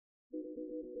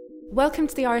Welcome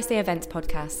to the RSA Events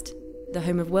Podcast, the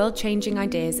home of world-changing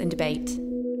ideas and debate.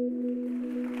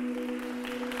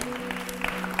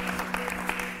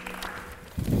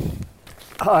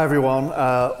 Hi everyone,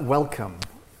 welcome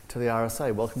to the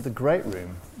RSA, welcome to the Great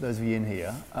Room, those of you in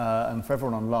here, and for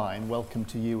everyone online, welcome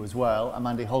to you as well. I'm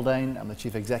Andy Haldane, I'm the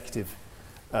Chief Executive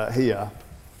here.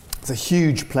 It's a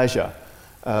huge pleasure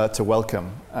to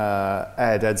welcome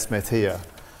Ed Smith here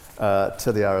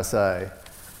to the RSA.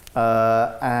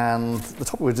 And the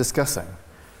topic we're discussing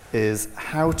is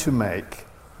how to make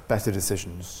better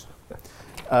decisions,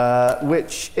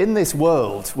 which in this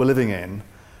world we're living in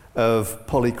of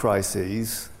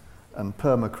polycrises and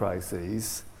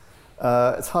permacrises,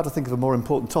 it's hard to think of a more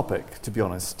important topic, to be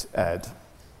honest, Ed.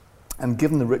 And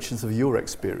given the richness of your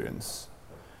experience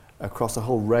across a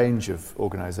whole range of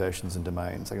organisations and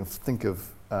domains, I can think of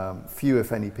few,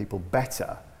 if any, people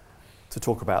better to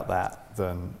talk about that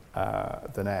than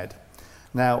Ed.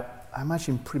 Now, I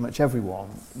imagine pretty much everyone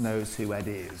knows who Ed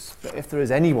is, but if there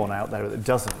is anyone out there that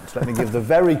doesn't, let me give the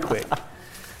very quick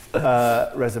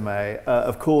resume.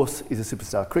 Of course, he's a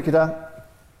superstar cricketer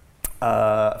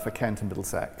for Kent and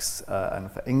Middlesex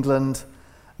and for England.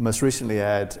 Most recently,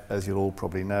 Ed, as you'll all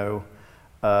probably know,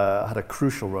 had a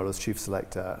crucial role as chief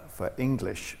selector for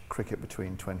English cricket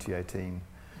between 2018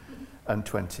 and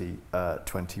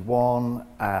 2021,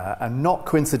 and not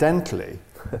coincidentally,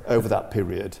 over that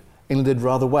period, England did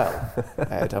rather well.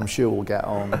 Ed, I'm sure we'll get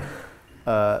on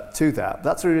to that.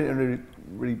 That's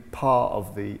really part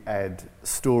of the Ed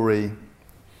story.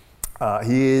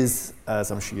 He is,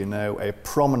 as I'm sure you know, a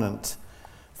prominent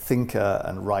thinker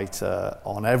and writer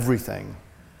on everything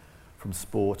from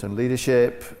sport and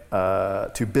leadership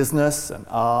to business and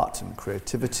art and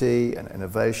creativity and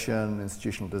innovation,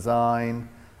 institutional design,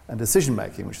 and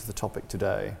decision-making, which is the topic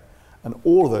today. And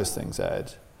all of those things,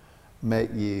 Ed,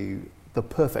 make you the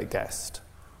perfect guest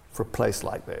for a place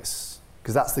like this.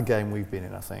 Because that's the game we've been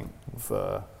in, I think,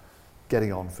 for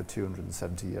getting on for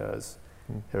 270 years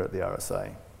here at the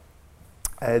RSA.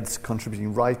 Ed's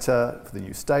contributing writer for The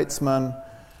New Statesman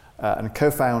and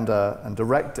co-founder and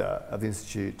director of the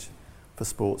Institute for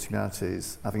Sports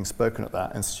Humanities. Having spoken at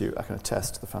that institute, I can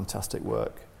attest to the fantastic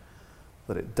work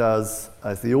that it does,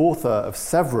 as the author of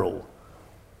several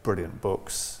brilliant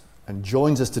books, and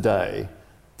joins us today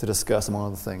to discuss, among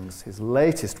other things, his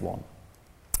latest one,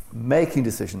 Making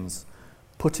Decisions,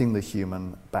 Putting the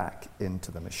Human Back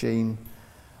into the Machine.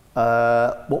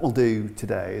 What we'll do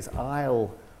today is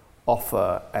I'll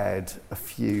offer Ed a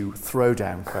few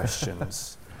throwdown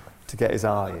questions to get his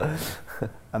eye in,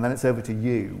 and then it's over to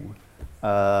you,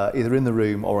 either in the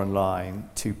room or online,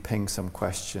 to ping some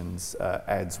questions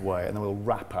Ed's way, and then we'll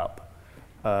wrap up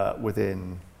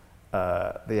within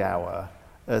the hour.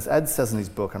 As Ed says in his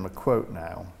book, I'm going to quote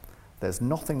now, "There's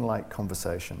nothing like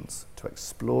conversations to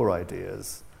explore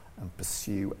ideas and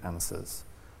pursue answers."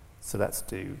 So let's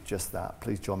do just that.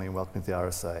 Please join me in welcoming to the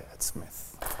RSA, Ed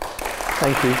Smith.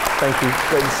 Thank you. Great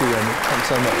to see you, Andy. Thanks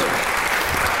so much.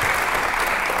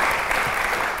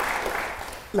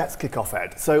 Let's kick off,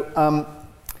 Ed. So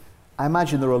I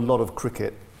imagine there are a lot of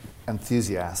cricket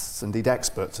enthusiasts, indeed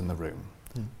experts in the room,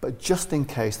 but just in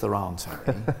case there aren't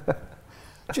any,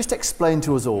 just explain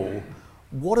to us all,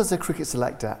 what does a cricket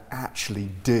selector actually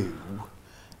do,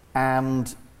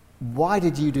 and why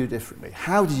did you do it differently?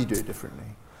 How did you do it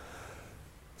differently?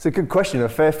 It's a good question. A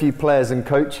fair few players and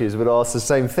coaches would ask the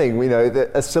same thing. We know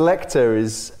that a selector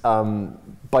is,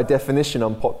 by definition,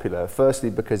 unpopular. Firstly,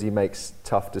 because he makes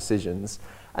tough decisions,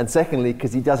 and secondly,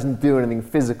 because he doesn't do anything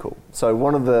physical. So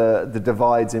one of the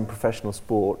divides in professional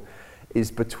sport is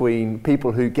between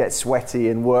people who get sweaty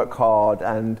and work hard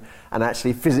and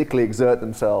actually physically exert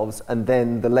themselves, and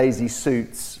then the lazy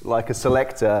suits like a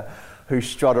selector who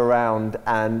strut around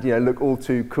and look all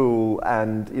too cool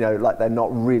and like they're not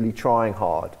really trying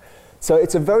hard. So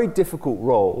it's a very difficult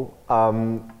role.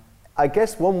 I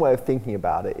guess one way of thinking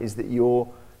about it is that you're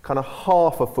kind of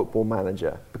half a football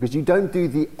manager, because you don't do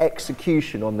the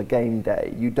execution on the game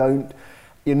day. You're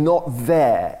not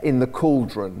there in the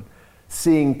cauldron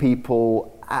seeing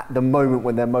people at the moment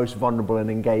when they're most vulnerable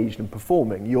and engaged and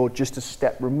performing. You're just a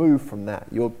step removed from that.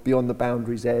 You're beyond the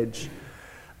boundary's edge.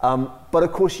 But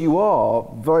of course you are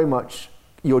very much,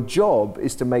 your job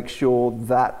is to make sure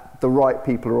that the right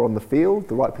people are on the field,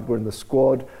 the right people are in the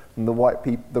squad, and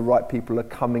the right people are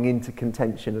coming into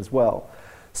contention as well.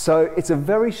 So it's a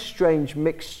very strange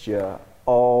mixture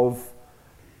of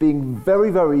being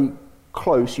very, very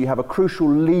close. You have a crucial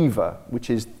lever, which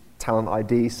is talent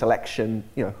ID, selection,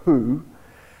 who,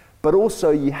 but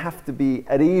also you have to be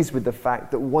at ease with the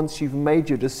fact that once you've made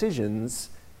your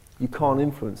decisions, you can't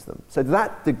influence them. So to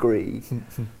that degree,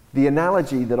 The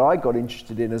analogy that I got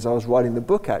interested in as I was writing the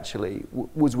book actually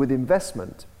was with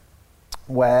investment,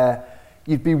 where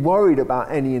you'd be worried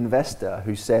about any investor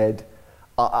who said,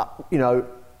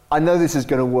 I know this is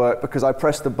going to work because I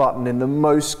pressed the button in the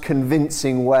most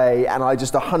convincing way, and I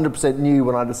just 100% knew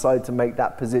when I decided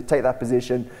to take that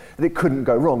position that it couldn't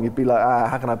go wrong. You'd be like,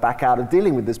 how can I back out of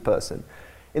dealing with this person?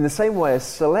 In the same way, a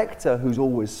selector who's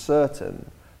always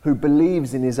certain, who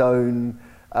believes in his own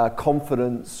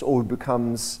confidence, or who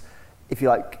becomes, if you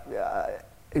like,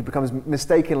 who becomes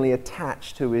mistakenly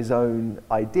attached to his own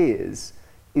ideas,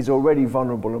 is already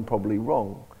vulnerable and probably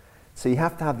wrong. So you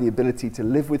have to have the ability to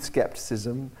live with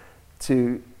skepticism,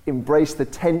 to embrace the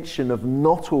tension of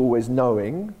not always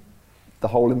knowing the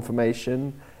whole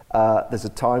information. There's a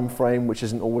time frame which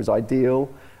isn't always ideal,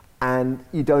 and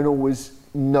you don't always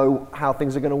know how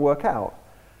things are going to work out.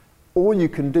 All you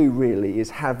can do really is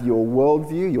have your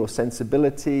worldview, your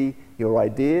sensibility, your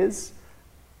ideas,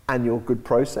 and your good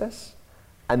process.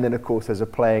 And then of course there's a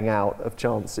playing out of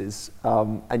chances,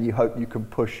 and you hope you can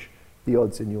push the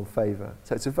odds in your favour.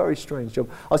 So it's a very strange job.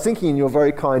 I was thinking in your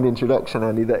very kind introduction,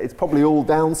 Andy, that it's probably all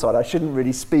downside. I shouldn't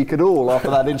really speak at all after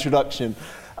that introduction.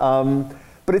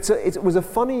 But it was a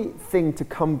funny thing to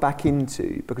come back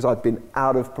into, because I'd been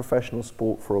out of professional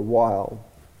sport for a while.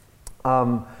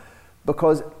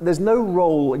 Because there's no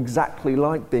role exactly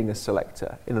like being a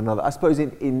selector in another. I suppose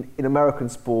in American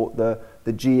sport, the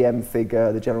GM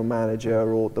figure, the general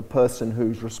manager, or the person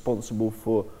who's responsible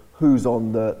for who's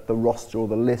on the roster or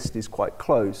the list is quite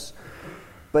close.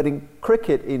 But in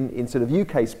cricket, in sort of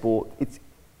UK sport, it's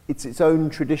its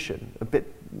own tradition, a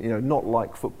bit, not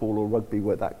like football or rugby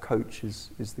where that coach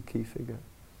is the key figure.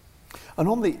 And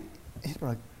on the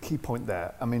key point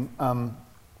there, I mean,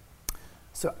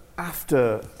 so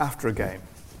after a game,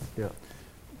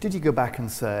 did you go back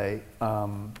and say,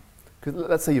 because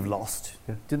let's say you've lost,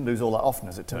 didn't lose all that often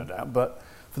as it turned out, but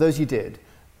for those you did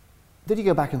you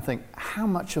go back and think, how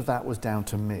much of that was down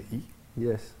to me,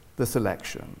 the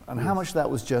selection, and how much of that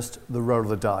was just the roll of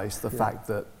the dice, the fact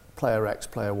that player X,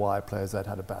 player Y, player Z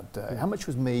had a bad day? How much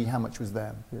was me, how much was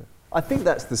them? I think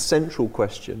that's the central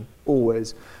question,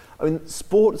 always. I mean,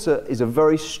 sports is a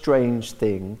very strange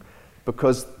thing,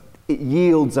 because it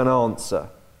yields an answer,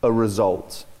 a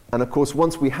result. And of course,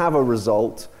 once we have a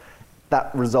result,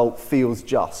 that result feels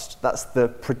just. That's the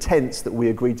pretense that we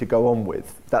agreed to go on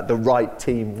with, that the right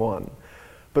team won.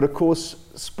 But of course,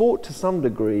 sport to some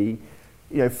degree,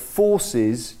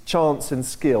 forces chance and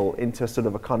skill into sort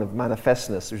of a kind of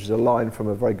manifestness, which is a line from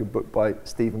a very good book by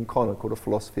Stephen Connor called A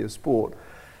Philosophy of Sport.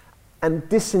 And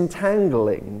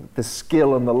disentangling the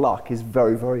skill and the luck is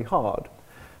very, very hard.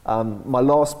 My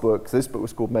last book, this book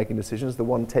was called Making Decisions. The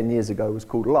one 10 years ago was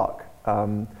called Luck.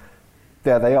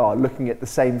 There they are, looking at the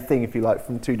same thing, if you like,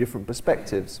 from two different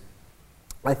perspectives.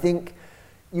 I think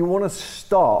you want to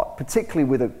start,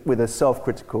 particularly with a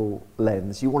self-critical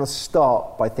lens, you want to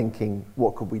start by thinking,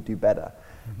 what could we do better?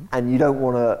 And you don't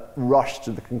want to rush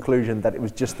to the conclusion that it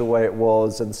was just the way it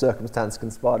was and circumstance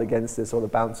conspired against this, or the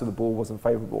bounce of the ball wasn't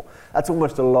favourable. That's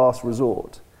almost a last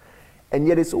resort. And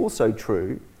yet it's also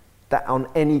true that on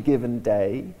any given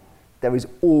day, there is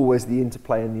always the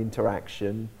interplay and the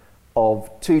interaction of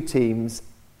two teams,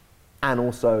 and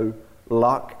also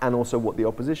luck, and also what the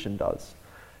opposition does.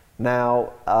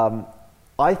 Now,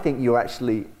 I think you're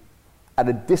actually at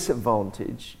a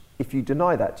disadvantage if you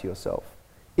deny that to yourself.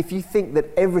 If you think that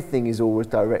everything is always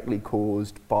directly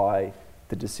caused by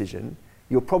the decision,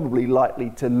 you're probably likely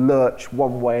to lurch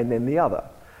one way and then the other.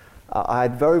 I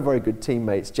had very, very good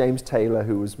teammates, James Taylor,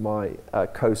 who was my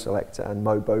co-selector, and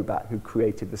Mo Bobat, who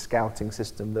created the scouting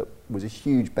system that was a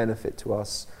huge benefit to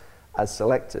us as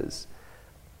selectors.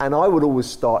 And I would always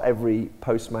start every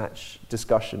post-match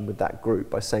discussion with that group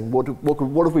by saying, what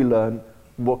have we learned?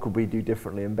 What could we do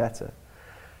differently and better?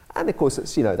 And of course,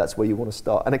 it's, that's where you want to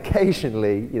start. And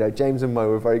occasionally, James and Mo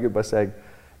were very good by saying,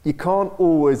 you can't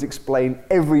always explain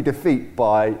every defeat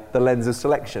by the lens of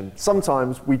selection.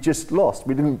 Sometimes we just lost.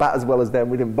 We didn't bat as well as them.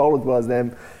 We didn't bowl as well as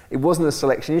them. It wasn't a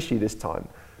selection issue this time.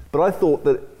 But I thought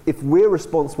that if we're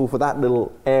responsible for that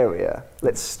little area,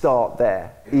 let's start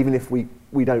there, even if we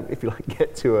don't, if you like,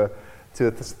 get to a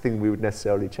thing we would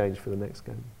necessarily change for the next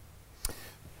game.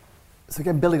 So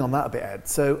again, building on that a bit, Ed.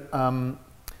 So,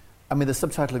 the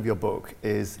subtitle of your book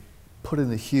is Putting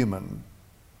the Human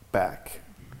Back,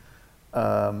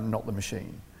 Not the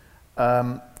Machine.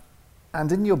 And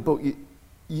in your book,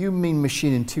 you mean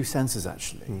machine in two senses,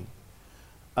 actually.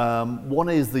 One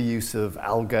is the use of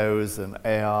algos and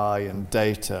AI and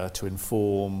data to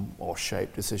inform or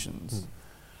shape decisions.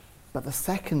 But the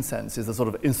second sense is the sort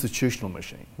of institutional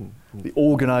machine, the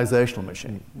organizational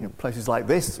machine. Places like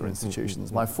this are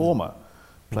institutions. My former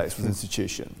place, with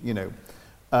institution, you know.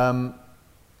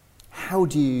 How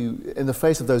do you, in the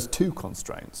face of those two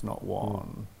constraints, not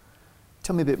one,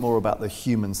 tell me a bit more about the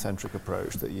human-centric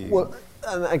approach that you... Well,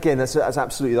 and again, that's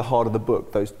absolutely the heart of the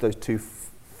book, those two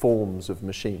forms of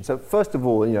machine. So first of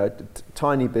all, you know,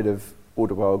 tiny bit of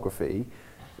autobiography.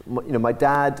 My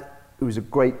dad, who was a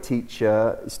great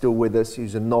teacher, is still with us. He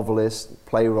was a novelist,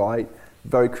 playwright,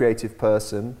 very creative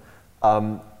person.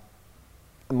 And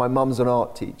my mum's an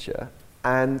art teacher.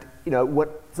 And,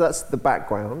 so that's the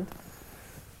background.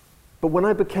 But when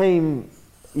I became,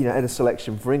 head of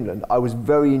selection for England, I was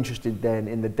very interested then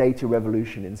in the data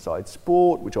revolution inside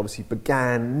sport, which obviously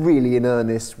began really in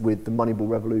earnest with the Moneyball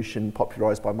revolution,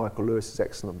 popularised by Michael Lewis's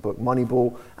excellent book,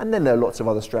 Moneyball, and then there are lots of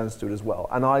other strands to it as well.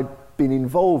 And I'd been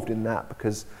involved in that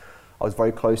because I was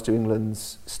very close to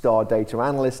England's star data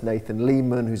analyst, Nathan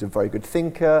Lehman, who's a very good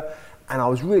thinker, and I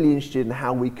was really interested in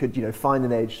how we could, find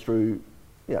an edge through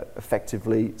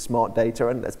effectively smart data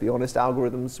and, let's be honest,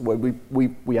 algorithms where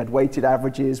we had weighted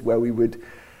averages, where we would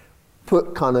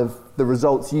put kind of the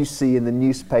results you see in the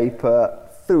newspaper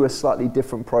through a slightly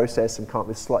different process and come up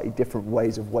with slightly different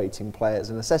ways of weighting players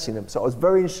and assessing them. So I was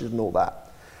very interested in all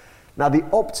that. Now the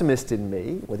optimist in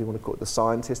me, whether you want to call it the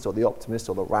scientist or the optimist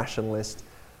or the rationalist,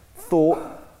 thought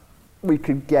we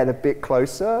could get a bit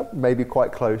closer, maybe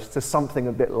quite close, to something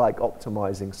a bit like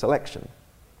optimizing selection.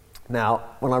 Now,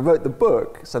 when I wrote the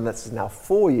book, so that's now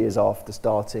 4 years after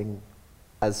starting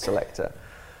as selector,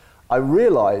 I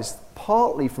realized,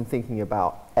 partly from thinking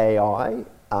about AI,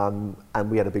 and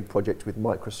we had a big project with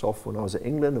Microsoft when I was at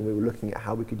England, and we were looking at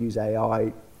how we could use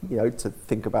AI, to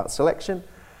think about selection,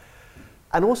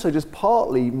 and also just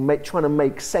partly trying to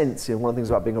make sense. One of the things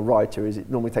about being a writer is it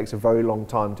normally takes a very long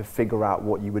time to figure out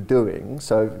what you were doing.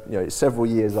 So, several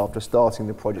years after starting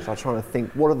the project, I was trying to think,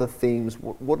 what are the themes,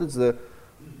 what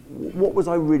was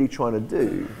I really trying to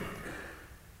do?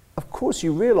 Of course,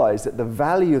 you realize that the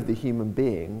value of the human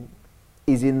being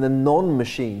is in the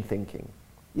non-machine thinking.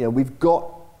 We're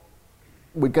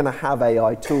going to have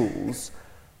AI tools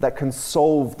that can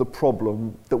solve the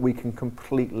problem that we can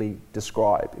completely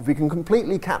describe. If we can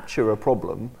completely capture a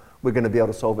problem, we're going to be able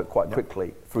to solve it quite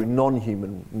quickly through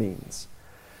non-human means.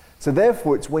 So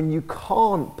therefore, it's when you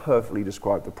can't perfectly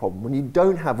describe the problem, when you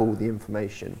don't have all the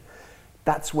information,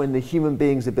 that's when the human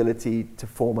being's ability to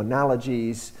form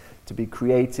analogies, to be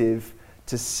creative,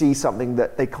 to see something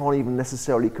that they can't even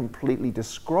necessarily completely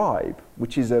describe,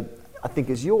 which is I think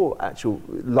is your actual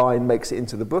line makes it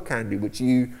into the book, Andy, which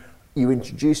you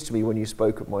introduced to me when you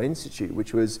spoke at my institute,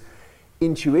 which was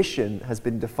intuition has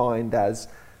been defined as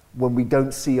when we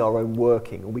don't see our own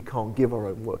working and we can't give our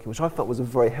own working, which I thought was a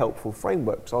very helpful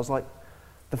framework. So I was like,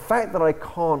 the fact that I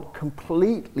can't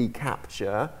completely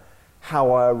capture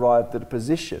how I arrived at a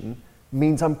position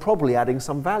means I'm probably adding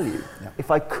some value. Yeah.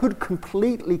 If I could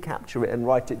completely capture it and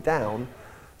write it down,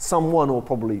 someone, or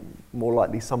probably more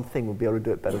likely something, would be able to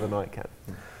do it better than I can.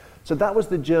 Mm. So that was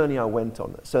the journey I went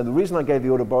on. So the reason I gave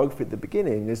the autobiography at the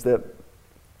beginning is that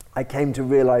I came to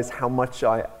realize how much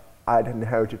I had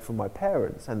inherited from my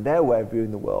parents and their way of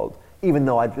viewing the world, even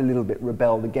though I'd a little bit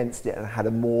rebelled against it and had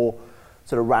a more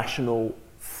sort of rational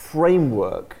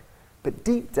framework. But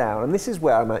deep down, and this is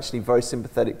where I'm actually very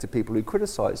sympathetic to people who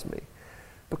criticize me,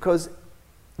 because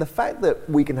the fact that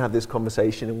we can have this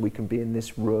conversation and we can be in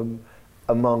this room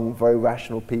among very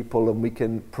rational people and we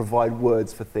can provide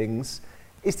words for things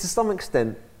is to some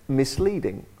extent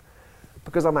misleading,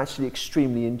 because I'm actually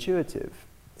extremely intuitive.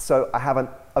 So I have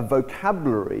a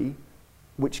vocabulary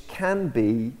which can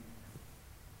be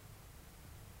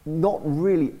not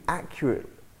really accurate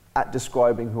at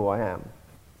describing who I am,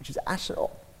 which is actually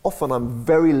often I'm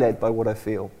very led by what I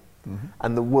feel,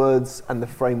 and the words and the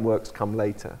frameworks come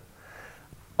later.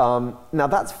 Now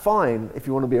that's fine if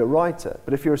you want to be a writer,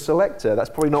 but if you're a selector, that's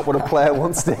probably not what a player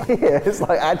wants to hear. It's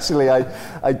like, actually,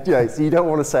 so you don't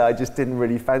want to say, I just didn't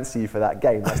really fancy you for that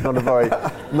game. That's not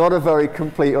a very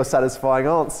complete or satisfying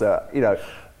answer,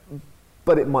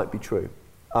 but it might be true.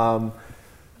 And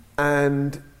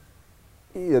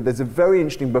there's a very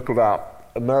interesting book about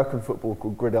American football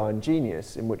called Gridiron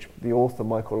Genius, in which the author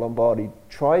Michael Lombardi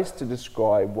tries to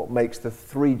describe what makes the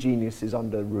three geniuses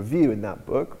under review in that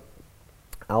book: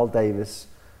 Al Davis,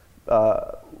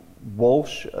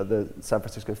 Walsh, the San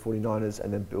Francisco 49ers,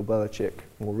 and then Bill Belichick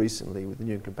more recently with the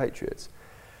New England Patriots.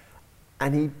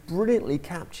 And he brilliantly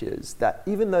captures that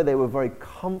even though they were very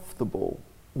comfortable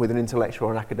with an intellectual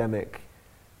and academic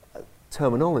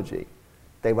terminology,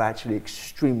 they were actually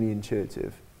extremely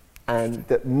intuitive. And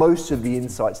that most of the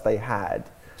insights they had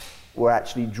were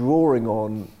actually drawing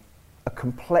on a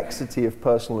complexity of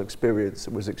personal experience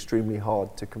that was extremely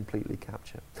hard to completely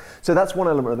capture. So that's one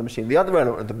element of the machine. The other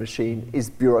element of the machine is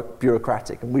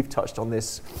bureaucratic, and we've touched on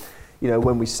this,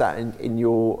 when we sat in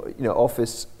your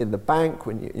office in the bank,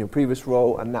 in your previous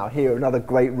role, and now here, another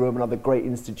great room, another great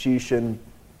institution,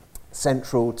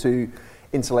 central to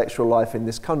intellectual life in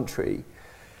this country.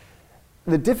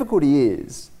 The difficulty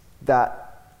is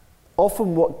that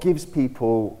often what gives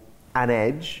people an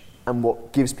edge and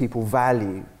what gives people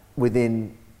value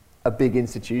within a big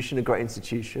institution, a great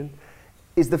institution,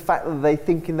 is the fact that they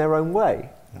think in their own way.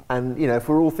 Yeah. And if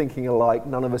we're all thinking alike,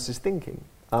 none of us is thinking.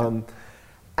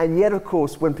 And yet, of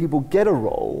course, when people get a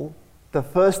role, the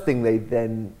first thing they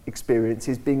then experience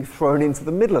is being thrown into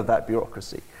the middle of that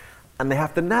bureaucracy. And they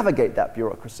have to navigate that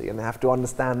bureaucracy, and they have to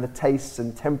understand the tastes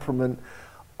and temperament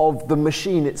of the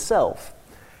machine itself.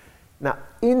 Now,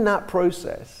 in that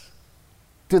process,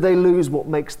 do they lose what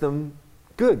makes them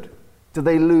good? Do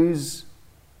they lose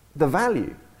the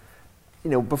value?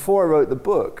 Before I wrote the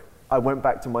book, I went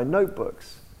back to my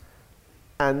notebooks.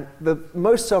 And the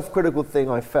most self-critical thing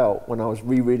I felt when I was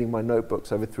rereading my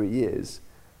notebooks over 3 years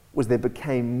was they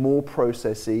became more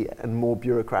processy and more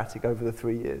bureaucratic over the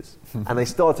 3 years. And they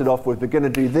started off with, we're going to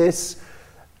do this.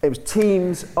 It was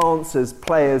teams, answers,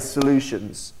 players,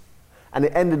 solutions. And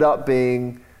it ended up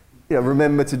being,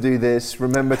 remember to do this,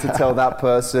 remember to tell that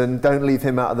person, don't leave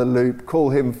him out of the loop,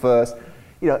 call him first.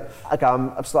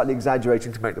 I'm slightly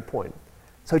exaggerating to make the point.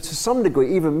 So to some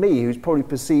degree, even me, who's probably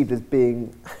perceived as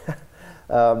being,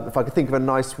 if I could think of a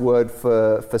nice word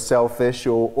for selfish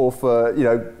or for,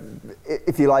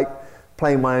 if you like,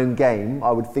 playing my own game,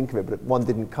 I would think of it, but one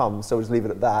didn't come, so I'll just leave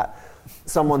it at that.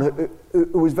 Someone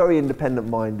who was very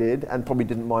independent-minded and probably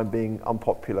didn't mind being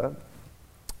unpopular.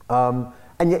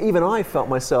 And yet even I felt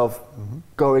myself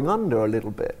going under a little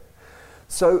bit.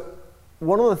 So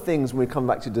one of the things when we come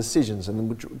back to decisions, and then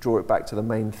we'll draw it back to the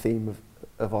main theme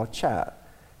of our chat,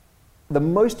 the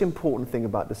most important thing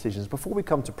about decisions, before we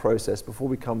come to process, before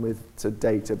we come to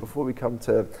data, before we come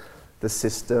to the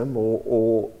system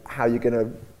or how you're going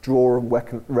to draw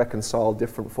and reconcile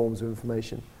different forms of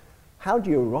information, how do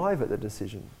you arrive at the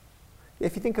decision?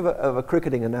 If you think of a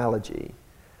cricketing analogy,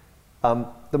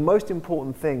 the most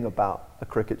important thing about a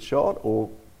cricket shot or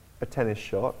a tennis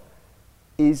shot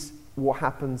is what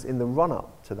happens in the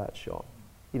run-up to that shot.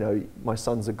 My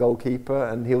son's a goalkeeper,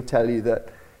 and he'll tell you that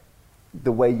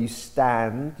the way you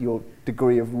stand, your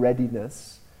degree of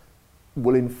readiness,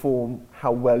 will inform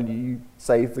how well you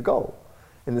save the goal.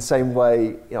 In the same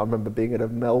way, I remember being at a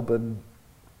Melbourne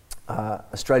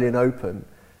Australian Open,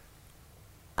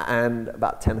 and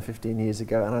about 10 or 15 years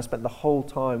ago, and I spent the whole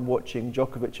time watching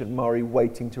Djokovic and Murray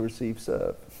waiting to receive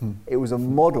serve. It was a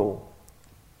model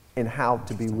in how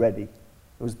to be ready.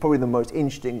 It was probably the most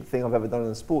interesting thing I've ever done in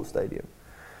a sports stadium.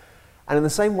 And in the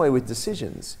same way with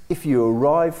decisions, if you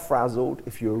arrive frazzled,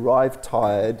 if you arrive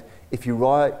tired, if you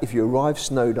arrive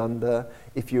snowed under,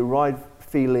 if you arrive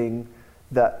feeling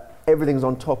that everything's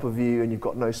on top of you and you've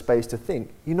got no space to think,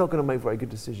 you're not going to make very good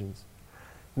decisions.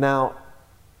 Now,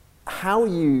 how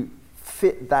you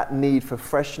fit that need for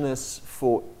freshness,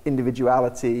 for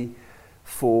individuality,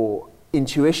 for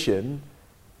intuition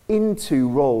into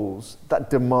roles that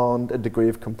demand a degree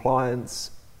of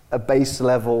compliance, a base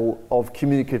level of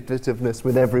communicativeness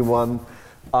with everyone,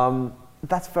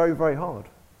 that's very, very hard.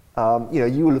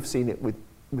 You will have seen it with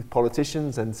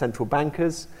politicians and central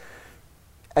bankers,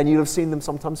 and you'll have seen them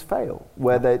sometimes fail,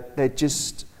 where they're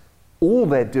just, all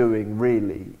they're doing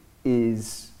really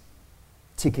is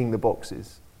ticking the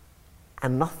boxes,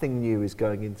 and nothing new is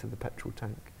going into the petrol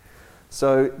tank.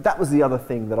 So that was the other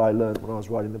thing that I learned when I was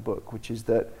writing the book, which is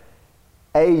that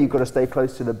you've got to stay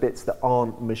close to the bits that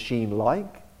aren't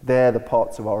machine-like. They're the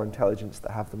parts of our intelligence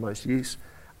that have the most use.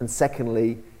 And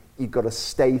secondly, you've got to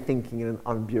stay thinking in an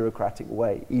unbureaucratic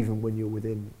way, even when you're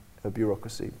within a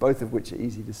bureaucracy, both of which are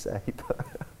easy to say, but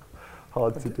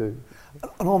hard to do.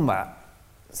 And on that,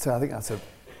 so I think that's a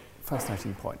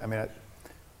fascinating point. I mean, I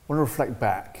want to reflect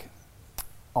back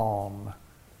on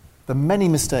the many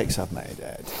mistakes I've made,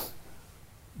 Ed,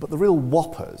 but the real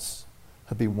whoppers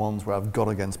have been ones where I've gone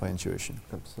against my intuition.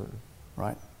 Absolutely.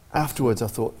 Right? Afterwards, I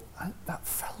thought, that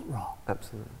felt wrong.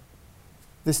 Absolutely.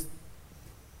 This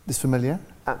familiar?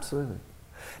 Absolutely.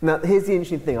 Now, here's the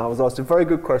interesting thing. I was asked a very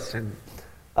good question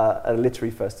at a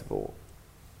literary festival,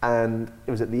 and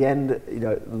it was at the end,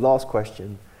 the last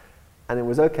question, And it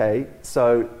was okay.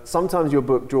 So sometimes your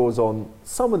book draws on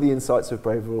some of the insights of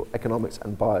behavioral economics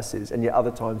and biases, and yet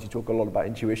other times you talk a lot about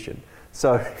intuition.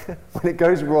 So when it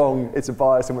goes wrong, it's a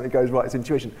bias, and when it goes right, it's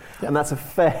intuition. Yeah. And that's a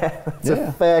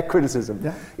fair criticism.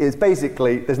 Yeah. It's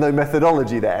basically, there's no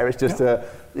methodology there. It's just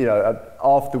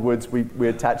afterwards we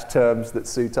attach terms that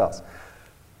suit us.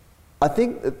 I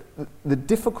think that the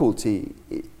difficulty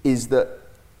is that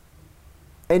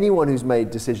anyone who's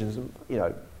made decisions,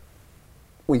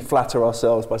 we flatter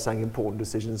ourselves by saying important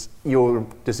decisions. Your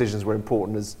decisions were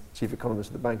important as chief economist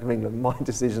of the Bank of England. My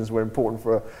decisions were important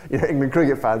for England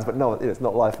cricket fans, but no, it's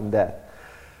not life and death.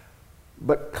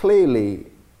 But clearly,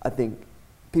 I think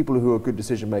people who are good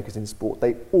decision makers in sport,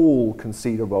 they all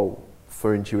concede a role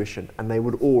for intuition, and they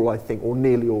would all, I think, or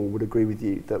nearly all would agree with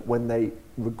you that when they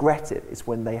regret it, it's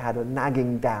when they had a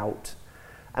nagging doubt.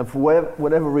 And for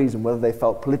whatever reason, whether they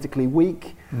felt politically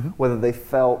weak, whether they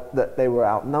felt that they were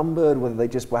outnumbered, whether they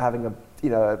just were having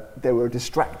they were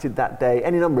distracted that day,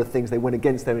 any number of things, they went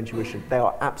against their intuition. They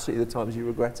are absolutely the times you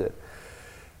regret it.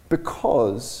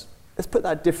 Because, let's put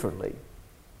that differently,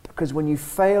 because when you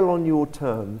fail on your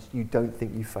terms, you don't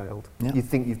think you failed. Yeah. You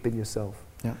think you've been yourself.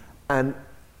 Yeah. And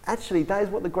actually, that is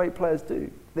what the great players do.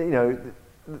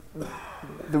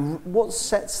 What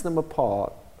sets them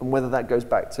apart, and whether that goes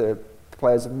back to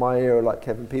players of my era like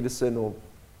Kevin Peterson or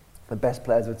the best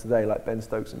players of today like Ben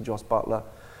Stokes and Joss Butler,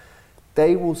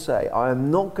 they will say, I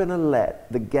am not going to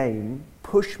let the game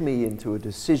push me into a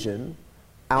decision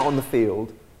out on the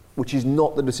field which is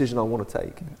not the decision I want to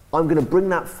take. I'm going to bring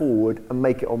that forward and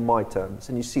make it on my terms.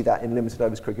 And you see that in limited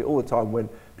overs cricket all the time when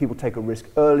people take a risk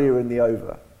earlier in the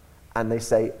over and they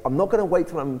say, I'm not going to wait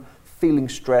till I'm feeling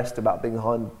stressed about being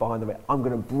behind the wicket. I'm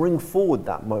going to bring forward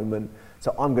that moment.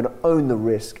 So I'm going to own the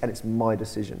risk, and it's my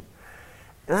decision.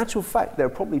 In actual fact, there are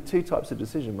probably two types of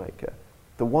decision maker.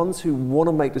 The ones who want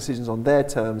to make decisions on their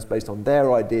terms, based on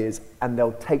their ideas, and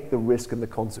they'll take the risk and the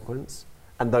consequence,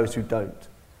 and those who don't.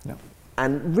 Yeah.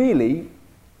 And really,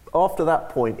 after that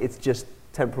point, it's just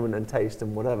temperament and taste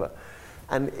and whatever.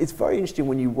 And it's very interesting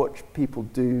when you watch people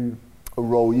do a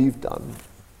role you've done.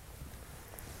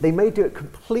 They may do it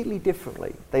completely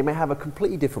differently. They may have a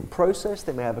completely different process.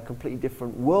 They may have a completely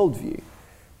different worldview.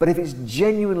 But if it's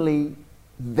genuinely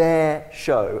their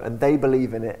show and they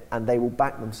believe in it and they will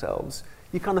back themselves,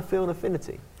 you kind of feel an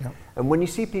affinity. Yep. And when you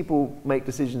see people make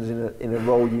decisions in a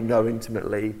role you know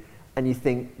intimately, and you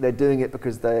think they're doing it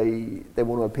because they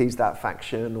want to appease that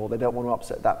faction, or they don't want to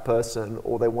upset that person,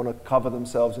 or they want to cover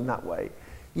themselves in that way,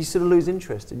 you sort of lose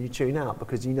interest and you tune out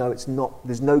because you know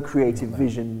there's no creative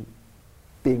vision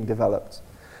being developed.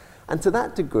 And to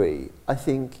that degree, I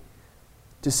think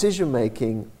decision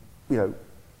making, within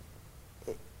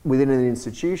an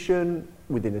institution,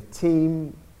 within a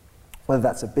team, whether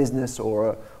that's a business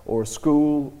or a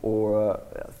school or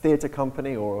a theatre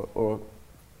company or a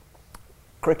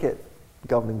cricket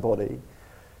governing body,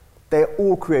 they're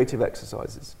all creative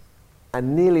exercises.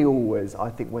 And nearly always, I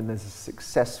think when there's a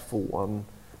successful one,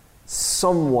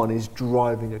 someone is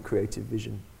driving a creative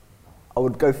vision. I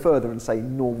would go further and say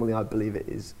normally I believe it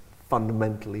is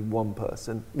fundamentally one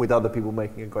person with other people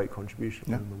making a great contribution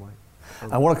along the way.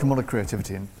 I want to come on to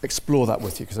creativity and explore that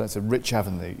with you because that's a rich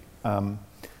avenue.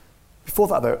 Before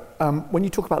that though, when you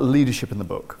talk about leadership in the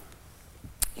book,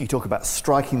 you talk about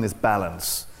striking this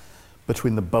balance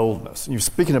between the boldness. And you're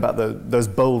speaking about those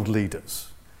bold leaders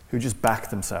who just back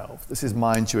themselves. This is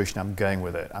my intuition, I'm going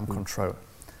with it, I'm controlling.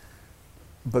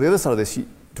 But the other side of this you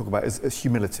talk about is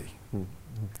humility.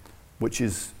 Which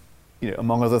is,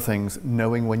 among other things,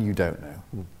 knowing when you don't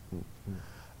know.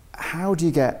 How do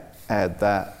you get, Ed,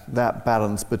 that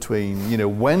balance between,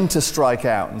 when to strike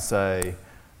out and say,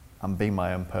 I'm being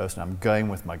my own person, I'm going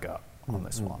with my gut on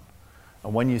this one,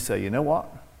 and when you say, you know what,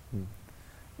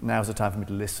 now's the time for me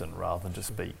to listen rather than to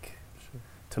speak,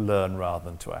 to learn rather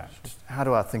than to act. How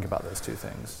do I think about those two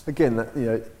things? Again,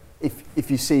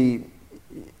 if you see,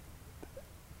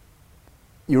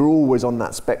 you're always on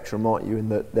that spectrum, aren't you, in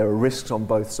that there are risks on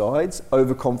both sides.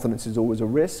 Overconfidence is always a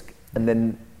risk, and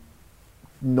then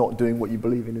not doing what you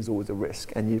believe in is always a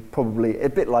risk. And you probably, a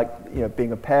bit like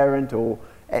being a parent or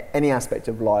any aspect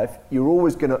of life, you're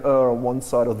always going to err on one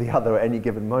side or the other at any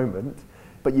given moment,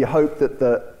 but you hope that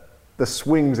the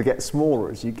swings get smaller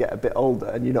as you get a bit older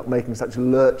and you're not making such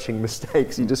lurching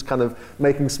mistakes. You're just kind of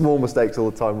making small mistakes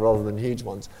all the time rather than huge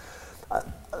ones.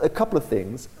 A couple of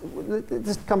things.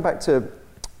 Just come back to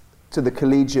the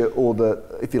collegiate or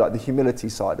if you like, the humility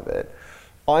side of it.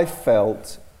 I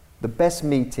felt the best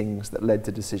meetings that led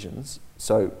to decisions,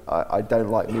 so I don't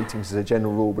like meetings as a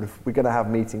general rule, but if we're going to have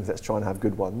meetings, let's try and have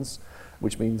good ones,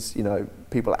 which means,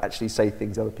 people actually say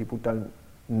things other people don't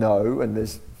know, and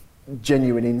there's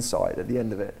genuine insight at the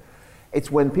end of it. It's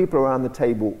when people around the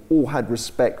table all had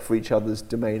respect for each other's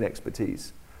domain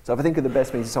expertise. So if I think of the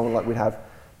best means of someone like we'd have,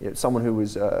 someone who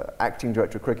was acting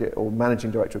director of cricket or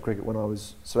managing director of cricket when I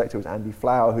was selected was Andy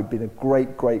Flower, who'd been a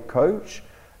great coach,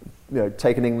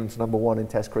 taken England to #1 in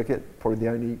Test cricket, probably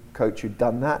the only coach who'd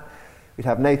done that. We'd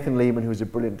have Nathan Lehman, who was a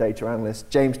brilliant data analyst,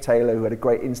 James Taylor, who had a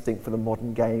great instinct for the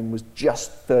modern game, was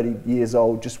just 30 years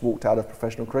old, just walked out of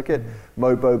professional cricket,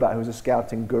 Mo Bobat, who was a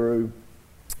scouting guru,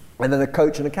 and then a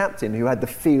coach and a captain who had the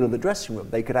feel of the dressing room.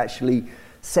 They could actually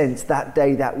sense that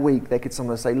day, that week, they could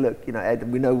sometimes say, look,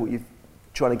 Ed, we know what you're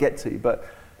trying to get to, but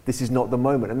this is not the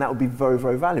moment, and that would be very,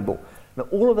 very valuable. Now,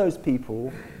 all of those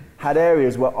people had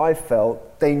areas where I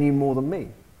felt they knew more than me.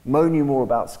 Mo knew more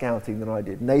about scouting than I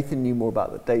did. Nathan knew more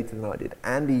about the data than I did.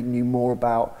 Andy knew more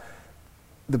about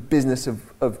the business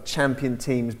of champion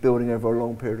teams building over a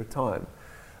long period of time.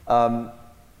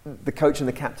 The coach and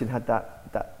the captain had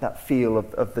that feel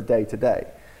of the day-to-day.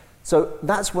 So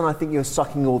that's when I think you're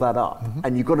sucking all that up,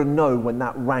 and you've got to know when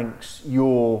that ranks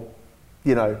your,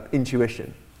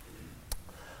 intuition.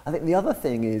 I think the other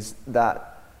thing is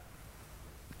that,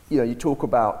 you talk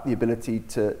about the ability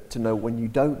to know when you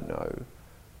don't know.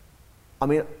 I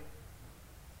mean,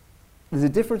 there's a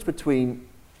difference between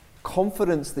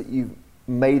confidence that you've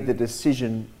made the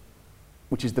decision,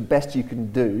 which is the best you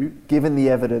can do, given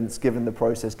the evidence, given the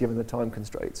process, given the time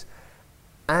constraints,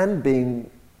 and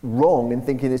being wrong and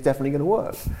thinking it's definitely going to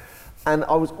work. And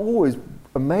I was always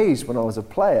amazed when I was a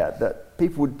player that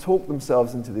people would talk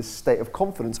themselves into this state of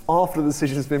confidence after the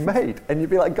decision's been made. And you'd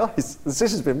be like, guys, the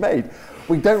decision's been made.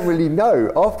 We don't really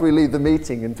know after we leave the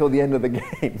meeting until the end of the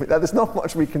game. There's not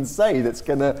much we can say that's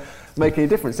going to make any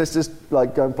difference. Let's just go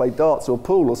and play darts or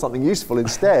pool or something useful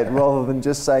instead, rather than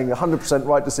just saying 100%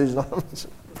 right decision.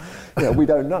 We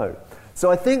don't know. So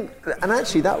I think, and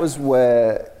actually that was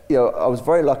where, I was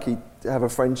very lucky to have a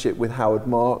friendship with Howard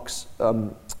Marks,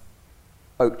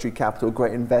 Oaktree Capital,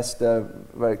 great investor,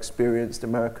 very experienced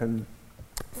American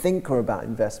thinker about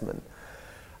investment.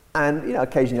 And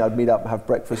occasionally I'd meet up and have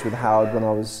breakfast with Howard when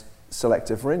I was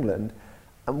selected for England.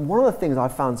 And one of the things I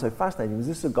found so fascinating was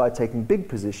this is a guy taking big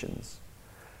positions,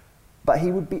 but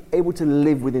he would be able to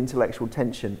live with intellectual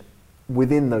tension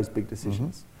within those big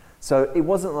decisions. So it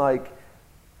wasn't like,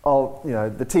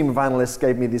 the team of analysts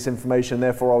gave me this information,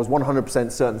 therefore I was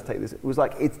 100% certain to take this. It was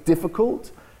like, it's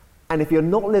difficult, and if you're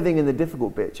not living in the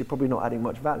difficult bits, you're probably not adding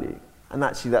much value. And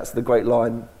actually that's the great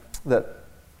line that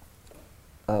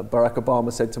Barack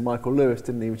Obama said to Michael Lewis,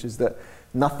 didn't he, which is that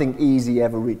nothing easy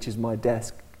ever reaches my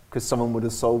desk because someone would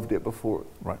have solved it before,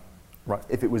 right.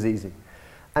 if it was easy.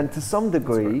 And to some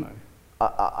degree,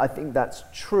 I think that's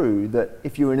true, that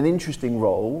if you're in an interesting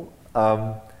role,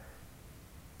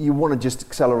 you want to just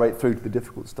accelerate through to the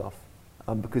difficult stuff,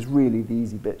 because really the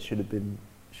easy bits should have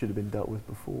been dealt with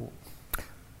before.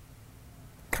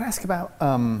 Can I ask about,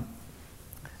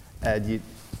 Ed,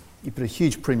 you put a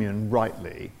huge premium,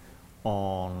 rightly,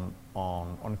 on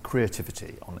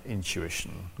creativity, on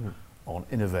intuition, on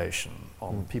innovation,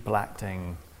 on people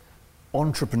acting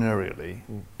entrepreneurially,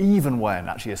 even when,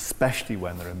 actually especially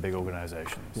when they're in big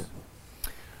organizations.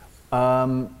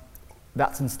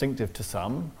 That's instinctive to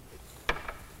some,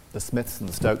 the Smiths and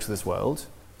the Stokes of this world,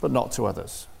 but not to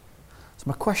others. So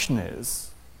my question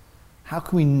is, how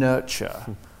can we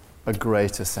nurture a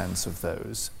greater sense of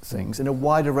those things in a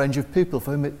wider range of people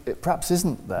for whom it perhaps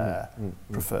isn't their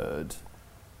preferred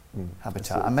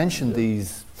habitat? I mentioned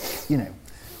these,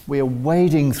 we are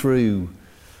wading through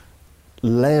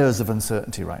layers of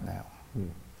uncertainty right now.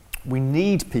 We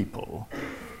need people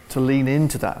to lean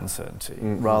into that uncertainty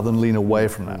rather than lean away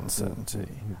from that uncertainty.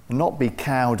 And not be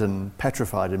cowed and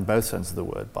petrified in both senses of the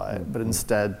word by it, but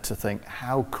instead to think,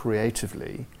 how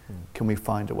creatively can we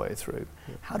find a way through?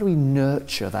 How do we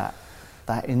nurture that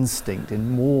instinct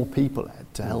in more people, Ed,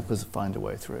 to help us find a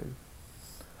way through?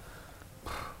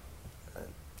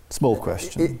 Small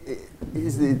question. It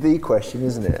is the question,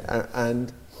 isn't it?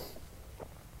 And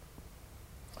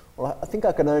well, I think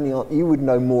I can only answer, you would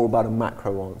know more about a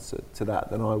macro answer to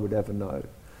that than I would ever know.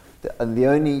 And the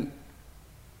only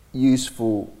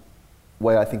useful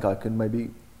way I think I can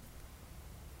maybe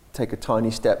take a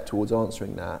tiny step towards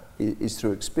answering that is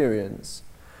through experience.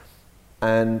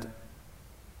 And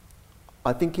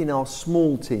I think in our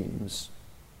small teams,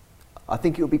 I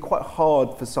think it would be quite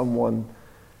hard for someone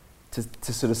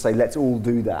to sort of say, let's all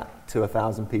do that to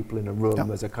 1,000 people in a room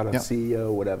as a kind of CEO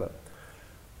or whatever.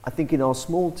 I think in our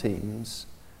small teams,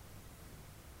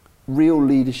 real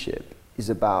leadership is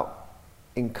about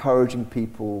encouraging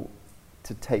people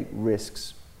to take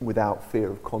risks without fear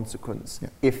of consequence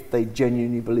if they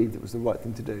genuinely believed it was the right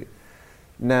thing to do.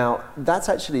 Now, that's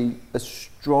actually a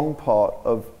strong part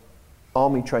of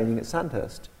army training at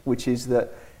Sandhurst, which is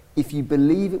that if you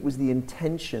believe it was the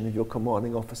intention of your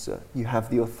commanding officer, you have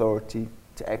the authority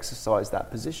to exercise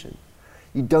that position.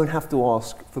 You don't have to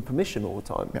ask for permission all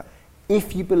the time. Yeah.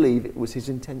 If you believe it was his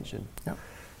intention. Yeah.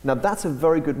 Now that's a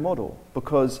very good model,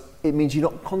 because it means you're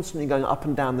not constantly going up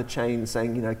and down the chain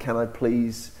saying, you know, can I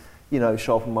please, you know,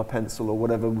 sharpen my pencil or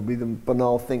whatever would be the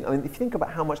banal thing. I mean, if you think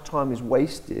about how much time is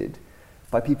wasted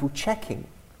by people checking,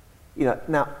 you know,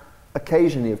 now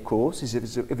occasionally, of course,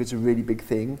 if it's a really big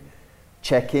thing,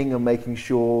 checking and making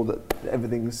sure that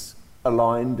everything's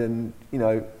aligned and, you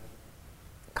know,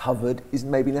 covered is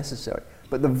maybe necessary.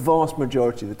 But the vast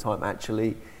majority of the time,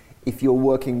 actually, if you're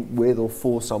working with or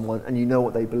for someone and you know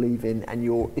what they believe in and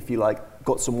you're, if you like,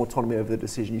 got some autonomy over the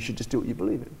decision, you should just do what you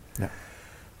believe in. Yeah.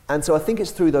 And so I think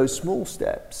it's through those small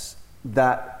steps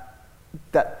that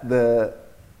the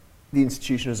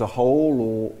institution as a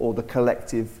whole or the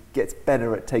collective gets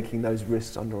better at taking those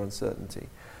risks under uncertainty.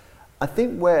 I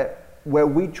think where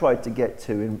we tried to get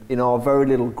to in our very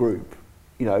little group,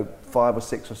 you know, 5 or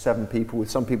 6 or 7 people,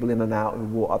 with some people in and out who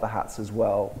wore other hats as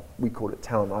well. We call it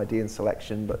talent ID and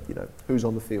selection, but you know, who's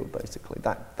on the field basically,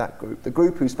 that group. The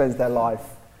group who spends their life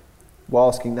while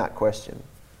asking that question.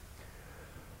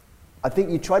 I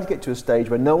think you try to get to a stage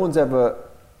where no one's ever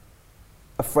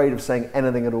afraid of saying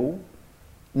anything at all.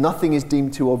 Nothing is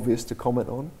deemed too obvious to comment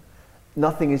on.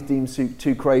 Nothing is deemed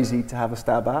too crazy to have a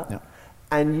stab at. Yeah.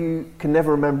 And you can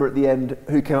never remember at the end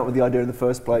who came up with the idea in the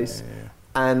first place. Yeah.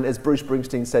 And as Bruce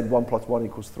Springsteen said, 1 + 1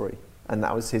 = 3. And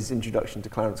that was his introduction to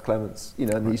Clarence Clements, you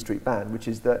know, and the E Street Band, which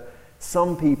is that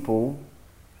some people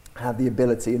have the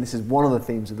ability, and this is one of the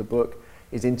themes of the book,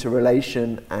 is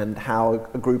interrelation and how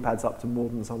a group adds up to more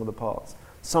than the sum of the parts.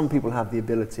 Some people have the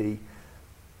ability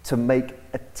to make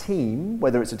a team,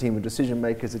 whether it's a team of decision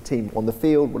makers, a team on the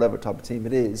field, whatever type of team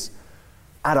it is,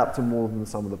 add up to more than the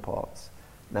sum of the parts.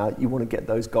 Now, you want to get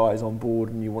those guys on board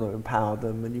and you want to empower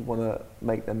them and you want to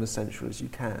make them as central as you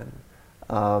can.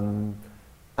 And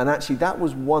actually, that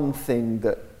was one thing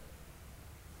that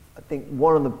I think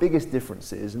one of the biggest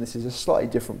differences, and this is a slightly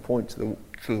different point to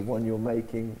the one you're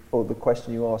making, or the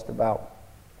question you asked about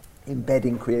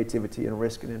embedding creativity and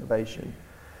risk and innovation,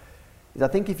 is I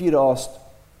think if you'd asked,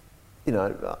 you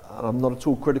know, I'm not at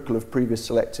all critical of previous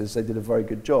selectors, they did a very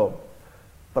good job,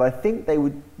 but I think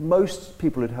most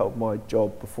people who'd held my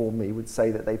job before me would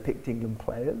say that they picked England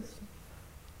players.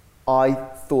 I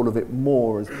thought of it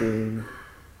more as being,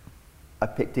 I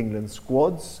picked England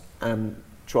squads and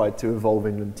tried to evolve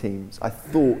England teams. I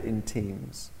thought in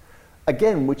teams.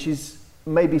 Again, which is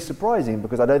maybe surprising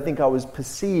because I don't think I was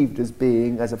perceived as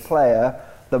being, as a player,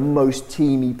 the most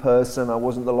teamy person. I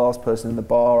wasn't the last person in the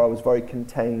bar. I was very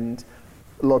contained.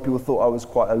 A lot of people thought I was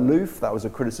quite aloof. That was a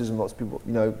criticism lots of people,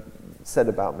 you know, said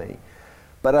about me.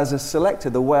 But as a selector,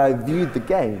 the way I viewed the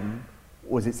game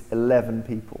was it's 11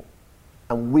 people.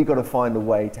 And we got to find a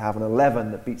way to have an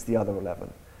 11 that beats the other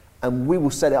 11. And we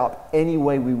will set it up any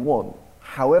way we want,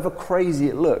 however crazy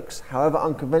it looks, however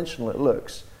unconventional it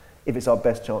looks, if it's our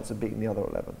best chance of beating the other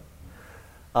 11.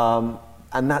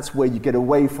 And that's where you get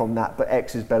away from that, but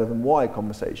X is better than Y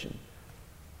conversation.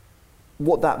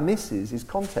 What that misses is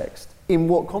context. In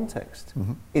what context?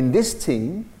 Mm-hmm. In this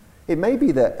team, it may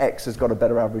be that X has got a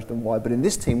better average than Y, but in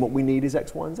this team, what we need is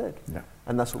X, Y, and Z. Yeah.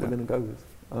 And that's what we're going to go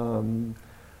with.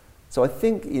 So I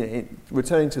think, you know,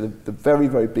 returning to the very,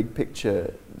 very big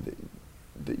picture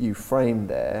that you framed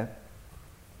there,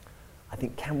 I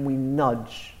think can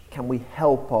we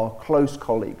help our close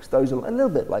colleagues, those are a little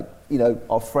bit like, you know,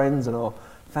 our friends and our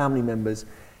family members,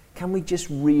 can we just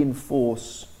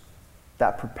reinforce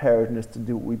that preparedness to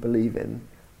do what we believe in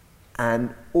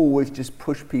and always just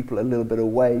push people a little bit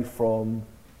away from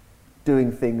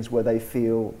doing things where they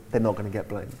feel they're not going to get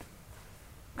blamed?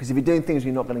 Because if you're doing things where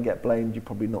you're not going to get blamed, you're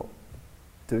probably not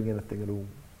doing anything at all.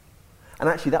 And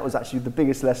actually, that was actually the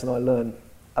biggest lesson I learned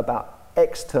about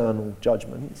external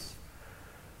judgments.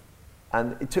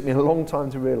 And it took me a long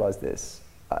time to realize this.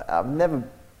 I've never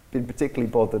been particularly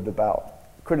bothered about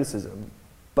criticism,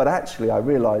 but actually I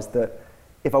realized that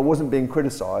if I wasn't being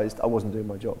criticized, I wasn't doing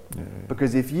my job. Yeah.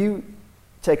 Because if you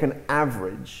take an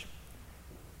average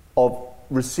of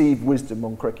received wisdom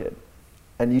on cricket,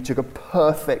 and you took a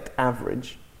perfect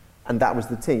average, and that was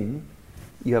the team,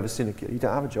 you have a sinecure. You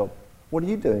don't have a job. What are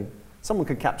you doing? Someone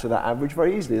could capture that average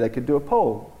very easily. They could do a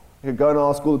poll. They could go and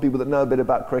ask all the people that know a bit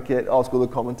about cricket, ask all the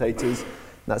commentators, and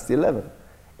that's the 11.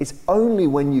 It's only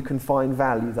when you can find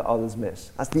value that others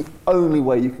miss. That's the only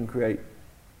way you can create,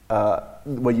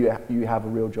 where you have a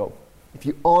real job. If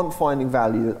you aren't finding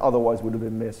value that otherwise would have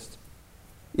been missed,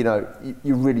 you know,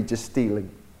 you're really just stealing.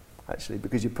 actually,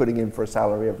 because you're putting in for a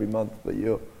salary every month, but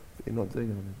you're not doing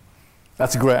anything.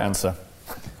 That's a great answer.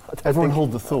 Everyone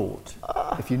hold the thought.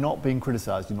 If you're not being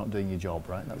criticised, you're not doing your job,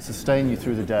 right? That'll sustain you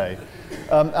through the day.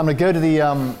 I'm going to go to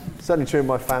the... Certainly true in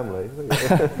my family.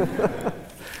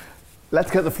 Let's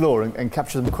get to the floor and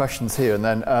capture some questions here, and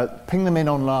then ping them in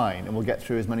online, and we'll get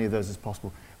through as many of those as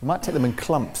possible. We might take them in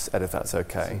clumps, Ed, if that's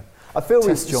okay. I feel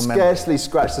we've scarcely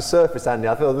scratched the surface, Andy.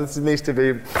 I feel this needs to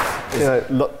be,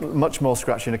 much more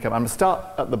scratching to come. I'm going to start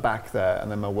at the back there,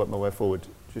 and then I'll work my way forward,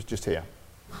 just here.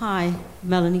 Hi,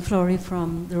 Melanie Flory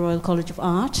from the Royal College of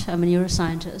Art. I'm a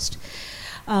neuroscientist.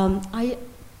 I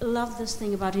love this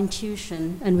thing about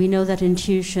intuition, and we know that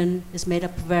intuition is made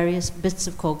up of various bits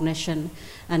of cognition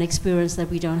and experience that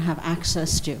we don't have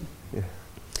access to. Yeah.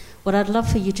 What I'd love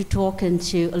for you to talk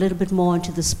into a little bit more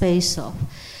into the space of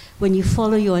when you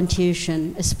follow your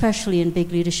intuition, especially in big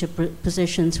leadership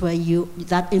positions where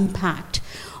that impact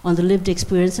on the lived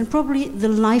experience and probably the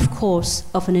life course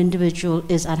of an individual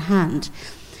is at hand.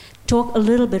 Talk a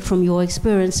little bit from your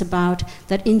experience about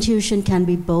that intuition can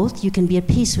be both. You can be at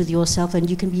peace with yourself and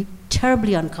you can be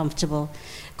terribly uncomfortable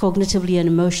cognitively and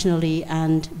emotionally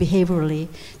and behaviorally.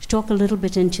 To talk a little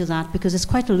bit into that, because it's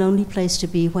quite a lonely place to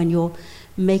be when you're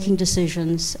making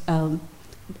decisions on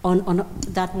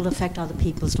that will affect other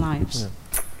people's lives. Yeah.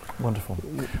 Wonderful.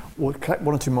 We'll collect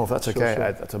one or two more if that's okay,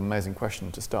 Ed. That's an amazing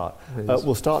question to start.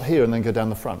 We'll start here and then go down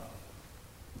the front.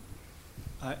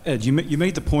 Ed, you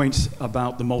made the point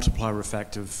about the multiplier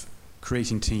effect of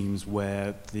creating teams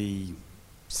where the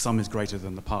sum is greater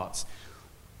than the parts.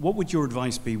 What would your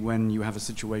advice be when you have a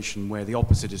situation where the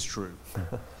opposite is true?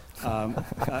 I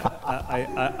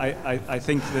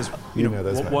think there's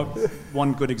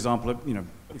one good example of,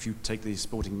 if you take the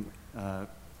sporting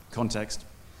context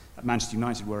at Manchester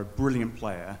United, where a brilliant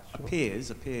player appeared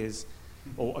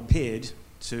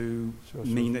to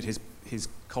mean that his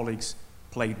colleagues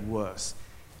played worse.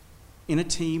 In a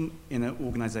team, in an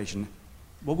organisation,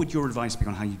 what would your advice be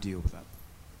on how you deal with that?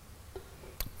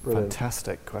 Brilliant.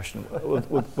 Fantastic question.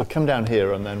 We'll come down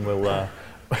here and then we'll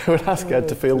ask Ed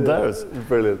to field those.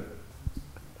 Brilliant.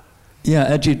 Yeah,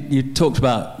 Ed, you talked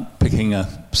about picking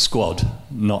a squad,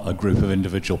 not a group of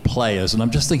individual players, and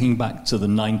I'm just thinking back to the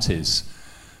 90s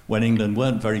when England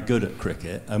weren't very good at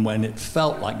cricket and when it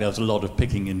felt like there was a lot of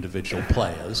picking individual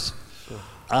players.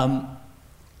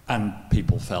 And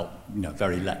people felt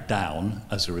very let down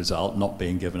as a result, not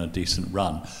being given a decent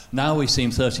run. Now we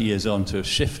seem 30 years on to have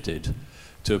shifted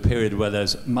to a period where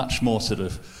there's much more sort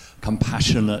of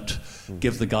compassionate,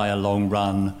 give the guy a long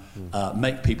run,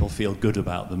 make people feel good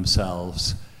about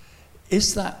themselves.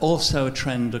 Is that also a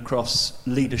trend across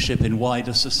leadership in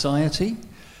wider society,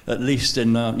 at least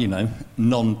in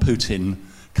non-Putin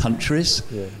countries?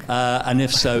 Yeah. And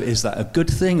if so, is that a good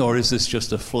thing, or is this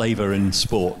just a flavour in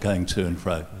sport going to and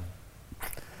fro?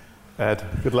 Ed,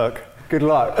 good luck. Good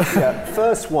luck. Yeah.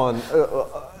 First one,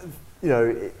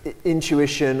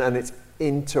 intuition and its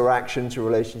interaction to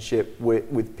relationship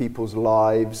with people's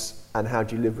lives, and how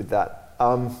do you live with that?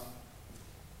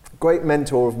 Great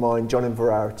mentor of mine, John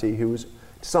Inverarity, who was to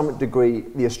some degree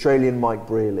the Australian Mike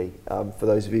Brearley, for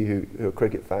those of you who are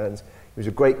cricket fans. He was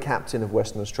a great captain of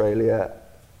Western Australia,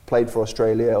 played for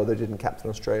Australia, although didn't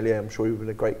captain Australia. I'm sure he would have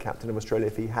been a great captain of Australia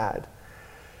if he had.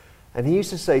 And he used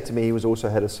to say to me, he was also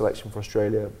head of selection for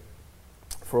Australia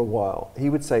for a while, he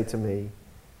would say to me,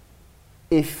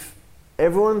 if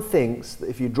everyone thinks that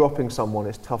if you're dropping someone,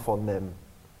 it's tough on them,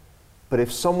 but if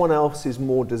someone else is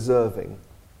more deserving,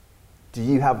 do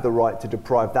you have the right to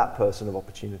deprive that person of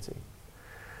opportunity?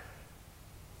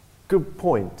 Good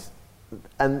point.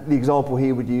 And the example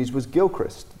he would use was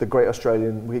Gilchrist, the great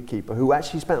Australian wicketkeeper, who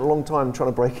actually spent a long time trying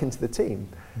to break into the team.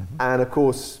 Mm-hmm. And of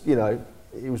course,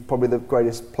 he was probably the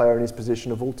greatest player in his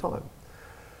position of all time.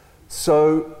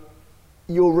 So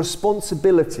your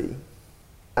responsibility,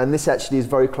 and this actually is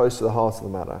very close to the heart of the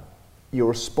matter, your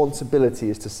responsibility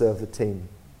is to serve the team,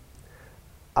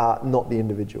 not the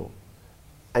individual.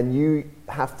 And you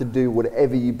have to do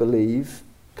whatever you believe,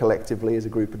 collectively as a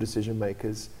group of decision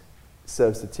makers,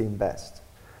 serves the team best.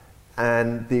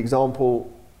 And the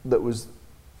example that was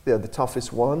the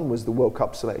toughest one was the World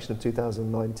Cup selection of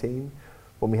 2019,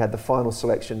 when we had the final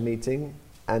selection meeting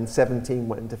and 17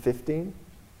 went into 15.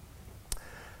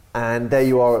 And there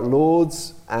you are at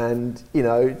Lords, and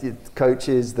the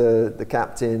coaches, the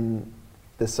captain,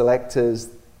 the selectors,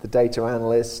 the data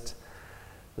analyst,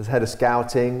 the head of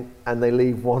scouting, and they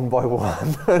leave one by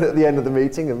one at the end of the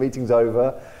meeting's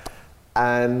over.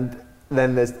 And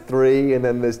then there's 3, and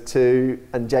then there's 2,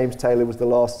 and James Taylor was the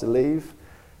last to leave.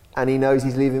 And he knows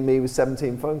he's leaving me with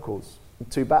 17 phone calls,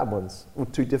 2 bad ones, or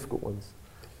 2 difficult ones.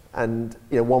 And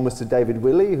one was to David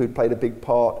Willey, who'd played a big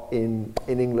part in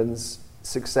England's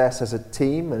success as a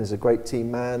team and as a great team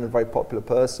man and a very popular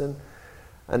person.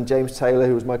 And James Taylor,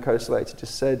 who was my co-selector,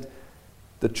 just said,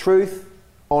 the truth,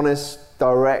 honest,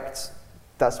 direct,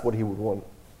 that's what he would want.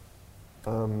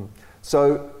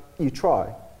 So you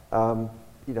try.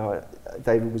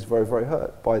 David was very, very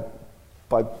hurt by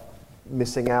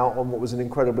missing out on what was an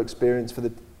incredible experience for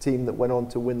the team that went on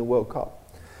to win the World Cup.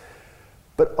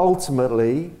 But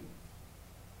ultimately,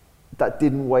 that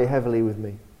didn't weigh heavily with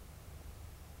me,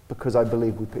 because I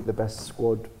believe we picked the best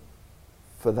squad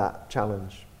for that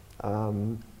challenge.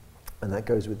 And that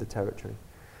goes with the territory.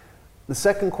 The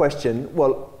second question,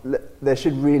 well, there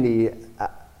should really,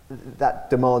 that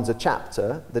demands a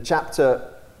chapter. The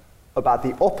chapter about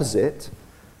the opposite.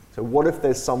 So what if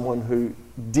there's someone who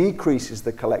decreases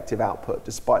the collective output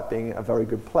despite being a very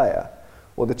good player?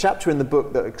 Well, the chapter in the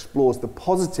book that explores the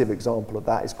positive example of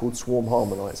that is called Swarm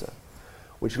Harmonizer,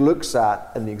 which looks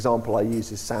at, and the example I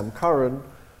use is Sam Curran,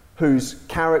 whose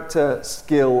character,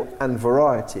 skill, and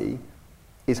variety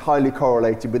is highly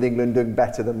correlated with England doing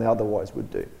better than they otherwise would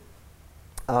do.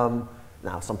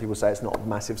 Now, some people say it's not a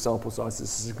massive sample size,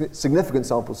 it's a significant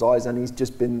sample size, and he's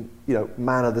just been,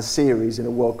 man of the series in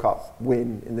a World Cup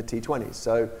win in the T20s.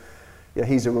 So,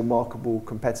 he's a remarkable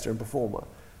competitor and performer.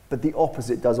 But the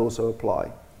opposite does also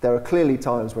apply. There are clearly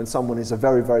times when someone is a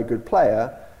very, very good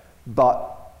player,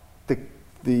 but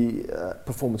the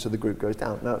performance of the group goes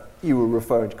down. Now, you were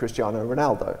referring to Cristiano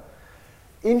Ronaldo.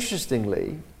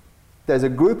 Interestingly, there's a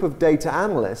group of data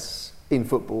analysts in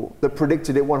football that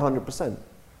predicted it 100%.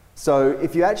 So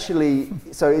if you actually,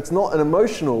 so it's not an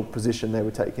emotional position they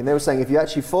were taking. They were saying if you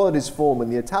actually followed his form in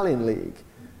the Italian league,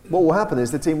 what will happen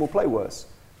is the team will play worse,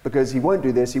 because he won't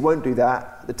do this, he won't do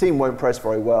that, the team won't press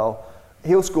very well,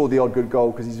 he'll score the odd good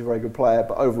goal because he's a very good player,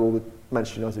 but overall the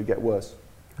Manchester United will get worse.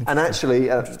 And actually,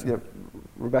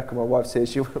 Rebecca, my wife's here,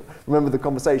 she'll remember the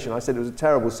conversation. I said it was a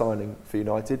terrible signing for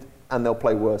United, and they'll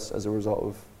play worse as a result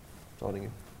of signing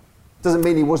him. Doesn't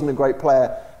mean he wasn't a great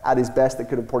player at his best. That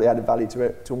could have probably added value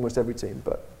to almost every team,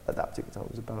 but at that particular time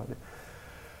it was a bad idea.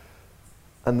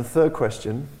 And the third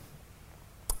question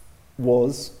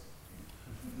was...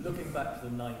 Looking back to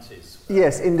the 90s.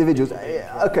 Yes, individuals.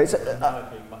 Okay, so...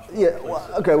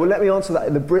 well, let me answer that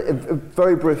in a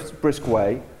very brisk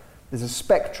way. There's a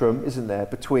spectrum, isn't there,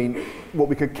 between what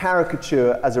we could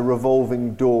caricature as a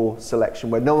revolving door selection,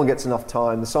 where no one gets enough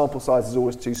time, the sample size is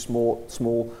always too small,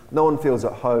 no one feels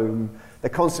at home, they're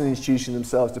constantly introducing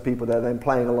themselves to people they're then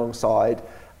playing alongside,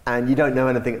 and you don't know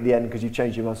anything at the end because you've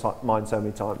changed your mind so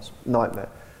many times. Nightmare.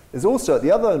 There's also, at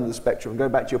the other end of the spectrum,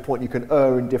 going back to your point, you can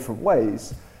err in different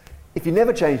ways. If you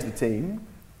never change the team,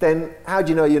 then how do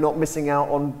you know you're not missing out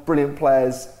on brilliant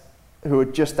players who are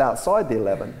just outside the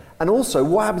 11? And also,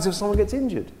 what happens if someone gets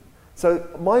injured? So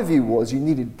my view was you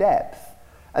needed depth.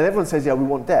 And everyone says, yeah, we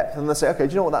want depth. And they say, okay,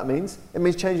 do you know what that means? It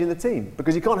means changing the team.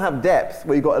 Because you can't have depth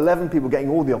where you've got 11 people getting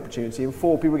all the opportunity and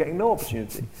 4 people getting no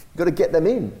opportunity. You've got to get them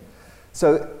in.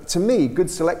 So to me, good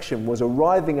selection was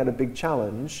arriving at a big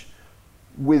challenge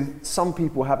with some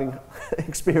people having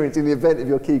experience in the event of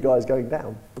your key guys going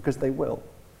down, because they will.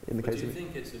 In the but case do you of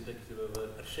think it's indicative of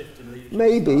a shift in leadership?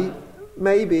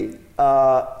 Maybe.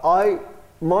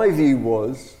 My view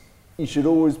was you should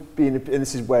always be in, and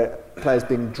this is where players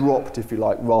being dropped, if you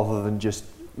like, rather than just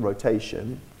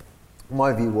rotation.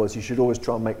 My view was you should always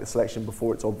try and make the selection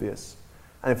before it's obvious.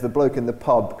 And if the bloke in the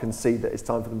pub can see that it's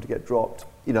time for them to get dropped,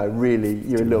 really,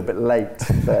 you're a little bit late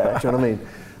there. Do you know what I mean?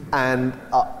 And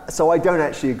so I don't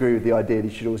actually agree with the idea that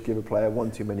you should always give a player one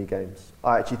too many games.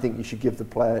 I actually think you should give the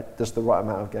player just the right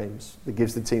amount of games that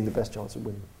gives the team the best chance of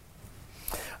winning.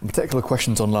 Particular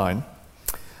questions online.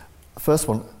 First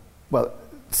one,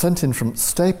 sent in from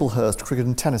Staplehurst Cricket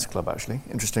and Tennis Club, actually,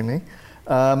 interestingly.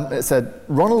 It said,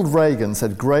 Ronald Reagan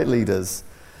said great leaders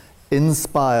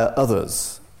inspire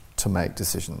others to make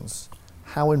decisions.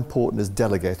 How important is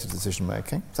delegated decision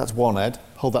making? So that's one, Ed.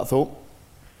 Hold that thought.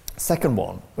 Second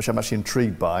one, which I'm actually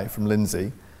intrigued by, from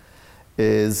Lindsay,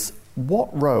 is what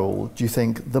role do you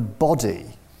think the body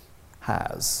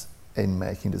has in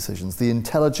making decisions? The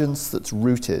intelligence that's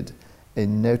rooted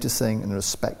in noticing and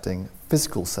respecting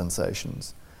physical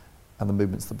sensations and the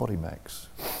movements the body makes.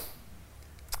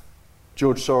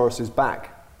 George Soros's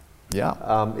back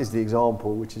is the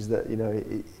example, which is that,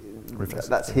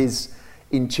 that's his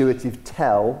intuitive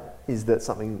tell, is that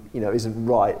something, isn't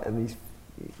right, and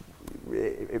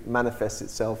it manifests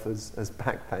itself as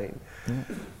back pain. Yeah.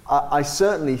 I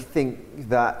certainly think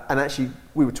that, and actually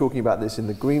we were talking about this in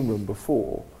the green room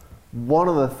before, one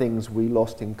of the things we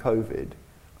lost in COVID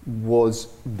was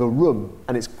the room,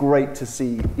 and it's great to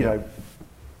see,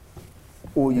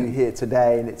 or you're here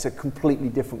today, and it's a completely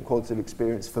different quality of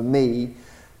experience for me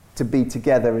to be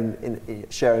together in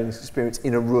sharing this experience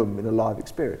in a room, in a live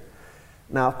experience.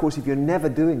 Now, of course, if you're never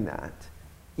doing that,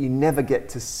 you never get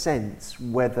to sense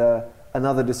whether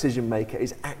another decision maker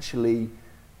is actually,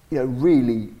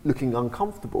 really looking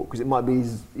uncomfortable, because it might be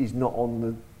he's not on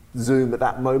the Zoom at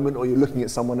that moment, or you're looking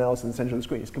at someone else in the center of the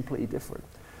screen. It's completely different.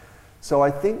 So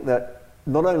I think that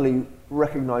not only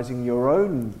recognizing your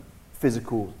own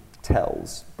physical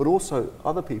tells, but also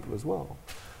other people as well.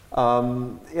 I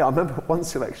remember one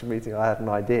selection meeting I had an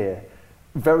idea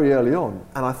very early on,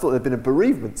 and I thought there'd been a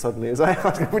bereavement suddenly. As I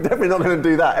was we're definitely not going to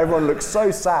do that. Everyone looked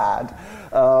so sad,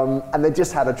 and they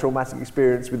just had a traumatic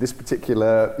experience with this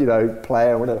particular,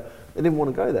 player or whatever. They didn't want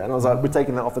to go there, and I was like, we're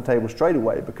taking that off the table straight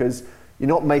away, because you're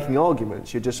not making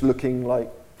arguments. You're just looking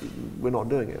like we're not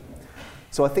doing it.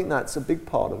 So I think that's a big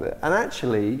part of it. And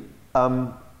actually,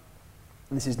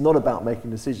 this is not about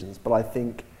making decisions, but I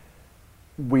think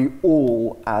we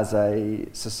all, as a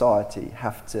society,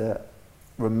 have to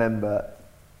remember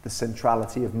the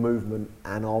centrality of movement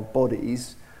and our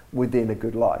bodies within a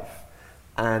good life.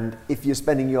 And if you're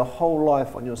spending your whole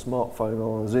life on your smartphone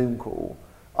or on a Zoom call,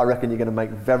 I reckon you're going to make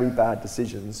very bad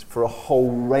decisions for a whole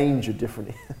range of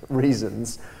different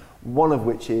reasons, one of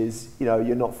which is,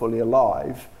 you're not fully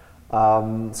alive.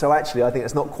 So actually, I think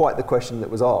it's not quite the question that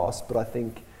was asked, but I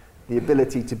think the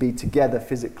ability to be together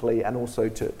physically and also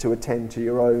to attend to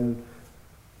your own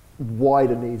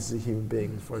wider needs as a human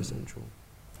being is very central.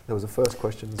 There was a first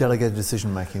question. Delegated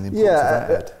decision making, the importance of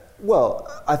that. Well,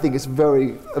 I think it's a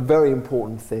very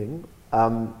important thing.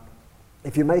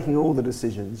 If you're making all the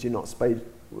decisions,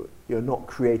 you're not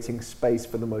creating space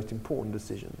for the most important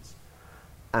decisions.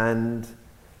 And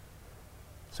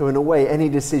so in a way, any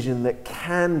decision that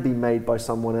can be made by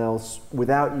someone else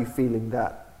without you feeling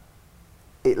that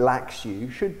it lacks you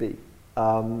should be.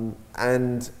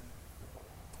 And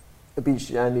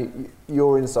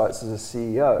your insights as a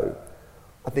CEO,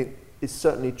 I think it's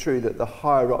certainly true that the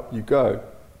higher up you go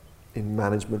in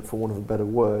management, for want of a better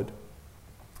word,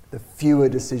 the fewer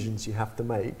decisions you have to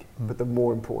make, but the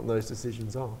more important those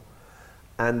decisions are.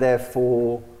 And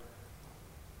therefore,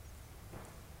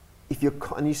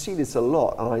 and you see this a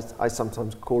lot, and I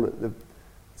sometimes call it the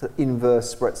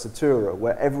inverse sprezzatura,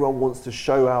 where everyone wants to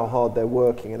show how hard they're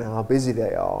working and how busy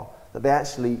they are, that they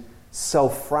actually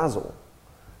self-frazzle.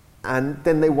 And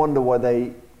then they wonder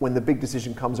why when the big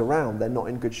decision comes around, they're not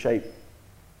in good shape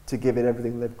to give it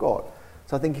everything they've got.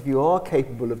 So I think if you are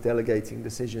capable of delegating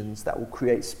decisions, that will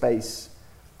create space,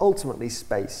 ultimately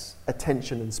space,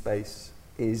 attention and space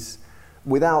is,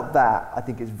 without that, I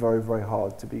think it's very, very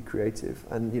hard to be creative.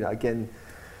 And, again,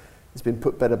 it's been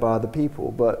put better by other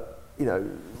people, but,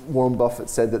 Warren Buffett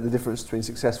said that the difference between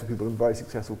successful people and very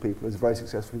successful people is very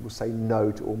successful people say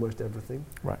no to almost everything.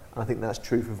 Right. And I think that's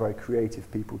true for very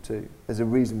creative people too. There's a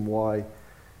reason why,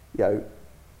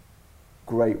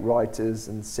 great writers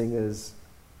and singers,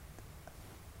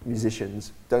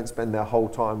 musicians don't spend their whole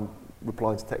time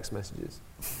replying to text messages.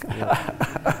 That's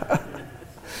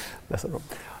not wrong.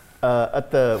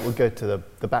 We'll go to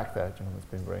the back there. Gentleman's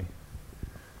been very...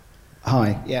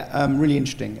 Hi, really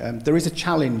interesting. There is a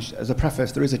challenge, as a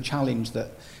preface, there is a challenge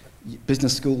that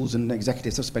business schools and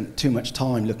executives have spent too much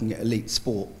time looking at elite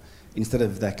sport instead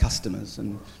of their customers.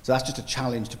 And so that's just a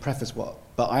challenge to preface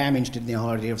but I am interested in the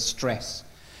idea of stress.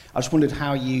 I just wondered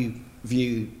how you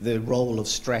view the role of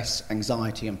stress,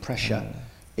 anxiety and pressure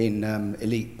in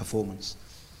elite performance.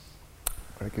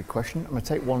 Very good question. I'm going to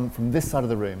take one from this side of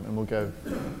the room and we'll go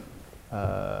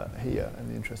here in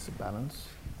the interest of balance.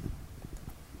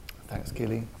 Thanks,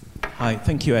 Keely. Hi,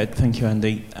 thank you, Ed. Thank you,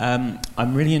 Andy.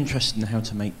 I'm really interested in how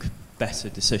to make better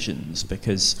decisions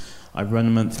because I run a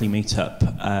monthly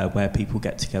meetup where people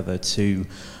get together to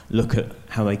look at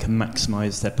how they can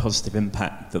maximise their positive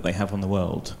impact that they have on the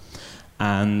world.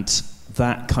 And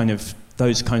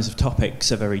those kinds of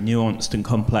topics are very nuanced and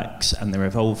complex, and they're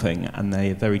evolving, and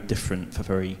they are very different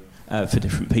for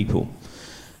different people.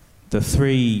 The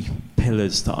three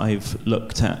pillars that I've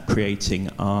looked at creating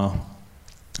are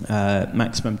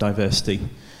maximum diversity,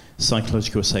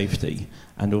 psychological safety,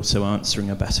 and also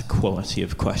answering a better quality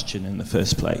of question in the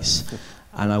first place.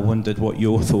 And I wondered what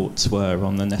your thoughts were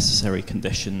on the necessary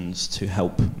conditions to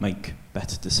help make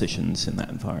better decisions in that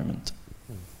environment.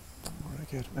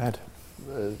 Very good. Ed?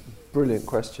 Brilliant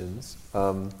questions.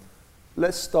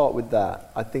 Let's start with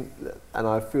that. I think, and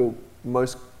I feel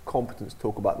most competent to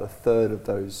talk about the third of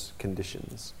those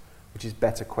conditions, which is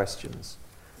better questions.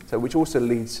 So, which also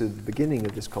leads to the beginning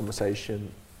of this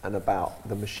conversation and about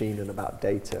the machine and about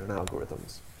data and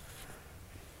algorithms.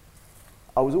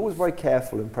 I was always very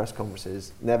careful in press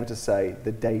conferences never to say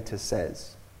the data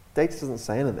says, Data doesn't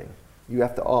say anything. You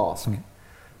have to ask.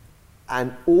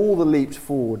 And all the leaps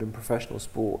forward in professional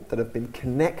sport that have been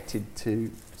connected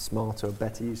to smarter or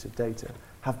better use of data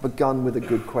have begun with a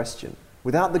good question.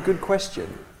 Without the good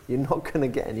question, you're not going to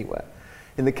get anywhere.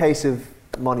 In the case of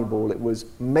Moneyball, it was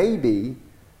maybe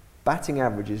batting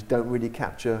averages don't really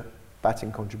capture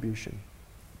batting contribution.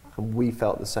 And we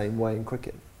felt the same way in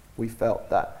cricket. We felt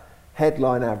that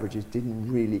headline averages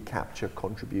didn't really capture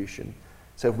contribution.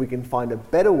 So if we can find a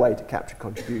better way to capture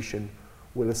contribution,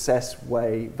 we'll assess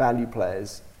value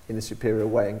players in a superior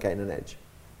way and gain an edge.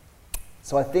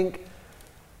 So I think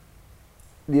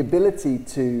the ability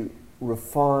to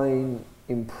refine,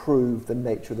 improve the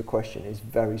nature of the question is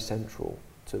very central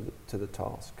to the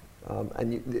task.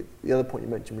 And the other point you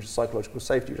mentioned, which is psychological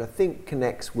safety, which I think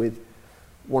connects with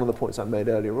one of the points I made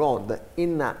earlier on, that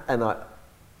in that,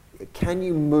 can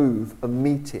you move a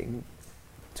meeting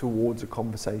towards a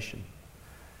conversation?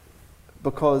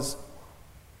 Because,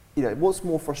 what's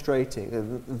more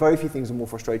frustrating? Very few things are more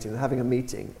frustrating than having a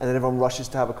meeting and then everyone rushes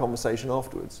to have a conversation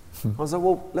afterwards. I was like,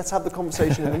 well, let's have the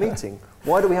conversation in the meeting.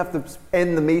 Why do we have to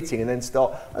end the meeting and then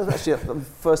start? That was actually the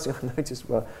first thing I noticed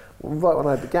right when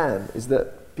I began, is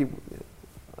that people,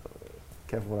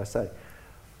 careful what I say,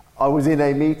 I was in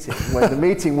a meeting when the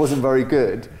meeting wasn't very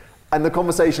good, and the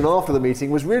conversation after the meeting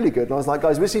was really good. And I was like,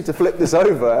 guys, we just need to flip this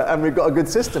over and we've got a good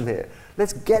system here.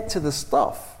 Let's get to the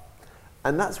stuff.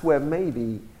 And that's where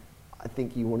maybe I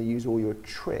think you want to use all your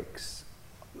tricks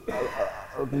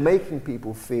of making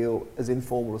people feel as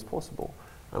informal as possible.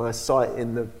 And I cite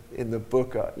in the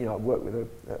book, I worked with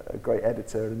a great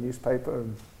editor at a newspaper,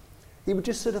 and he would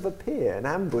just sort of appear and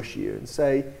ambush you and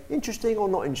say, interesting or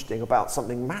not interesting about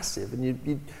something massive. And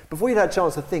you'd, before you'd had a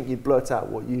chance to think, you'd blurt out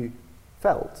what you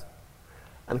felt.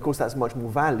 And of course, that's much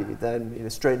more value than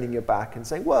straightening your back and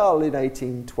saying, well, in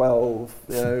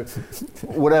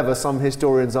 1812, whatever, some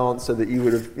historian's answer that you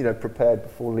would have prepared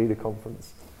before leader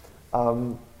conference.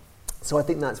 So I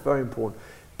think that's very important.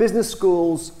 Business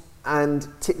schools and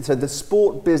so the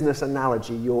sport business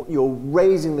analogy, you're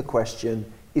raising the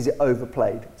question, is it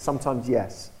overplayed? Sometimes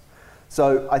yes.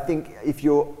 So I think if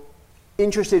you're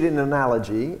interested in an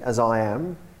analogy, as I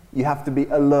am, you have to be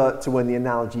alert to when the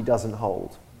analogy doesn't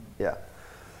hold. Yeah.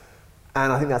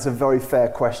 And I think that's a very fair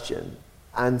question.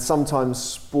 And sometimes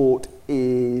sport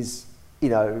is,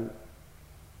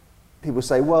 people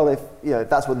say, well, if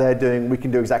that's what they're doing, we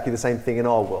can do exactly the same thing in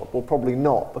our world. Well, probably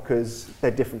not, because they're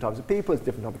different types of people, it's a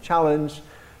different type of challenge,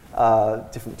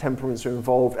 different temperaments are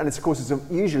involved, and of course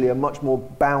it's usually a much more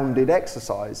bounded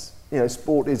exercise.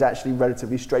 Sport is actually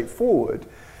relatively straightforward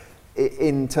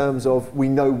in terms of we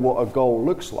know what a goal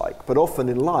looks like, but often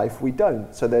in life we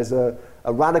don't. So there's a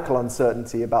radical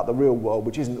uncertainty about the real world,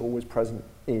 which isn't always present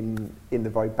in the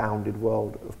very bounded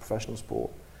world of professional sport.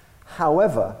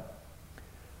 However,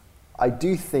 I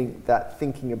do think that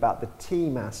thinking about the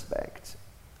team aspect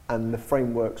and the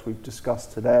frameworks we've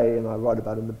discussed today and I write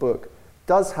about in the book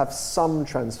does have some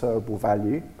transferable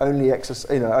value, only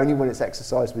when it's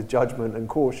exercised with judgment and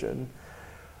caution.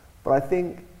 But I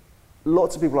think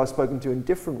lots of people I've spoken to in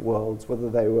different worlds, whether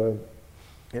they were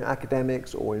in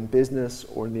academics or in business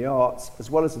or in the arts, as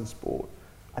well as in sport,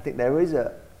 I think there is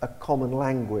a common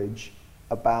language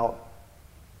about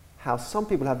how some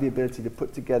people have the ability to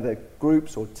put together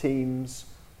groups or teams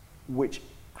which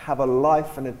have a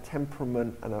life and a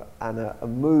temperament and a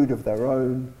mood of their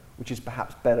own, which is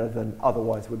perhaps better than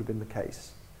otherwise would have been the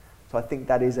case. So I think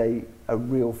that is a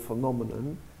real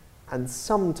phenomenon, and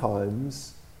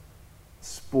sometimes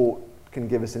sport can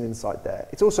give us an insight there.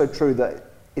 It's also true that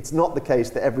it's not the case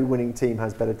that every winning team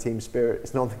has better team spirit.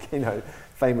 It's not the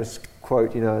famous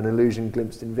quote, an illusion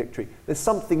glimpsed in victory. There's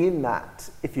something in that,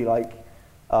 if you like,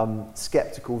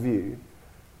 skeptical view,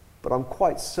 but I'm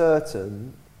quite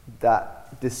certain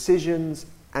that decisions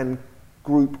and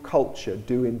group culture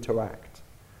do interact.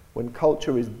 When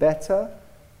culture is better,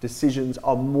 decisions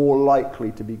are more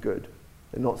likely to be good.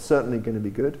 They're not certainly going to be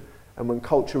good. And when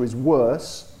culture is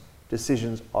worse,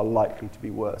 decisions are likely to be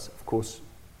worse. Of course,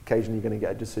 occasionally you're going to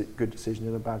get a good decision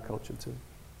in a bad culture too.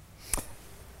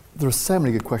 There are so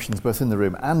many good questions both in the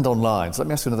room and online. So let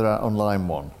me ask you another online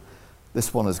one.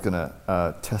 This one is going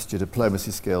to test your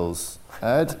diplomacy skills,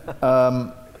 Ed.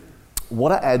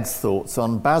 What are Ed's thoughts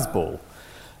on Bazball?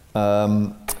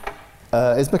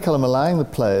 Is McCullum allowing the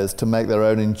players to make their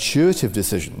own intuitive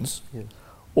decisions,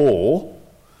 or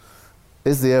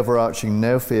is the overarching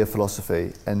no-fear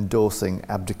philosophy endorsing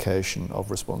abdication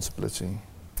of responsibility?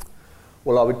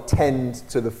 Well, I would tend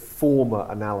to the former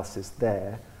analysis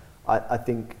there. I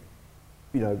think,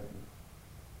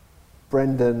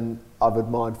 Brendan I've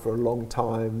admired for a long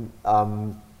time.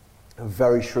 a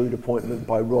very shrewd appointment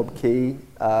by Rob Key,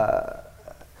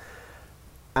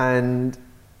 and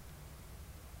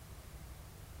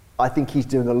I think he's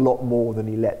doing a lot more than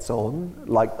he lets on.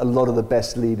 Like, a lot of the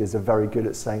best leaders are very good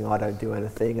at saying, I don't do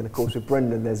anything. And of course with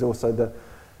Brendan, there's also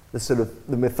the sort of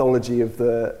the mythology of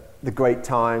the great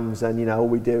times, and, you know, all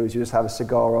we do is you just have a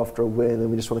cigar after a win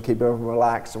and we just want to keep everyone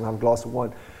relaxed and have a glass of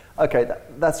wine. Okay,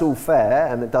 that's all fair,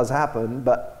 and it does happen,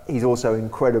 but he's also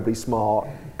incredibly smart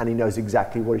and he knows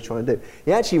exactly what he's trying to do.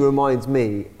 He actually reminds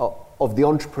me of the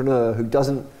entrepreneur who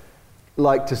doesn't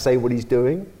like to say what he's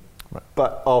doing, right,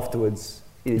 but afterwards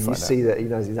you see that he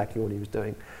knows exactly what he was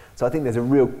doing. So I think there's a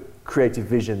real creative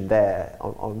vision there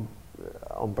on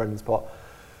Brendan's part.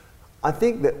 I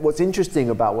think that what's interesting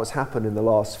about what's happened in the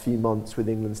last few months with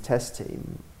England's test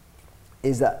team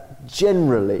is that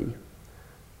generally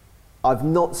I've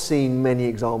not seen many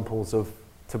examples of,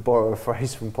 to borrow a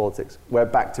phrase from politics, where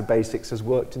back to basics has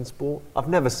worked in sport. I've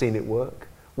never seen it work,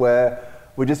 where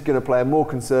we're just going to play a more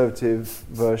conservative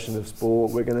version of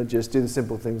sport, we're going to just do the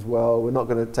simple things well, we're not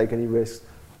going to take any risks.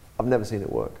 I've never seen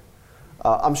it work.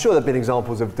 I'm sure there have been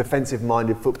examples of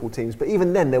defensive-minded football teams, but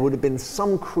even then there would have been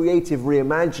some creative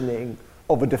reimagining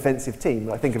of a defensive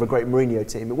team. I think of a great Mourinho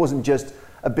team. It wasn't just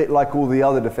a bit like all the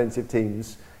other defensive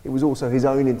teams. It was also his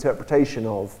own interpretation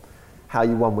of how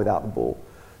you won without the ball.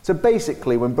 So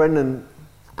basically, when Brendan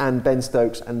and Ben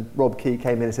Stokes and Rob Key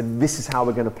came in and said, this is how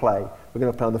we're going to play. We're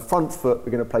going to play on the front foot,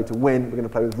 we're going to play to win, we're going to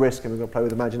play with risk, and we're going to play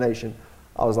with imagination.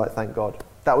 I was like, thank God.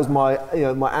 That was my,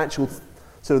 my actual...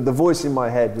 So the voice in my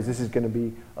head was, this is going to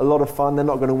be a lot of fun. They're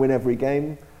not going to win every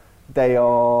game. They're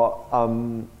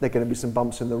going to be some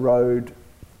bumps in the road.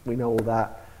 We know all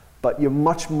that. But you're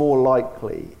much more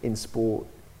likely in sport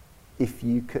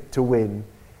to win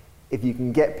if you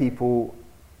can get people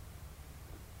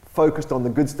focused on the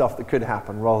good stuff that could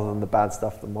happen rather than the bad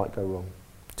stuff that might go wrong.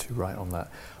 Too right on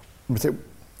that.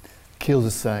 Keels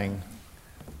is saying,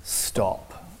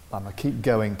 stop. I'm going to keep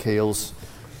going, Keels.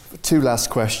 Two last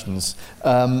questions.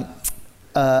 And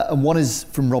one is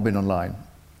from Robin online.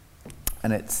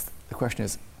 And the question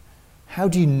is, how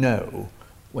do you know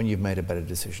when you've made a better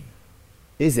decision?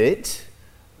 Is it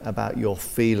about your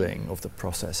feeling of the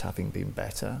process having been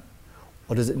better,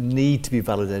 or does it need to be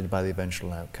validated by the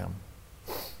eventual outcome?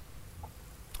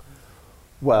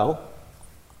 Well,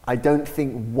 I don't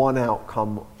think one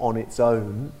outcome on its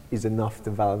own is enough to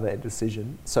validate a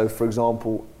decision. So, for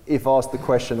example, if asked the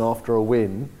question after a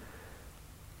win,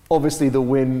 obviously the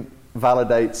win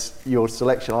validates your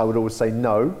selection. I would always say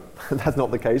no, that's not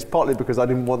the case, partly because I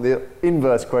didn't want the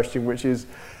inverse question, which is,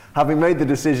 having made the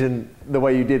decision the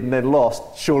way you did and then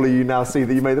lost, surely you now see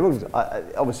that you made the wrong decision.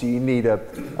 Obviously you need a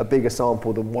bigger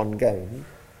sample than one game.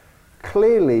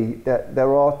 Clearly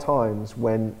there are times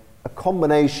when a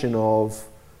combination of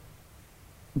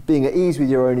being at ease with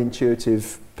your own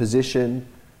intuitive position,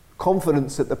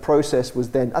 confidence that the process was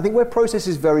then... I think where process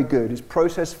is very good is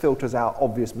process filters out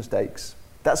obvious mistakes.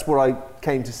 That's what I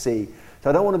came to see. So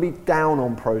I don't want to be down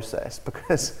on process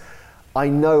because I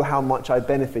know how much I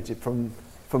benefited from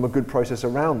a good process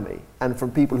around me and from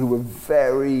people who were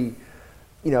very,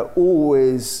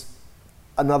 always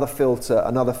another filter,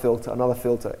 another filter, another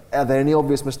filter. Are there any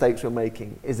obvious mistakes we're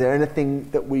making? Is there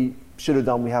anything that we should have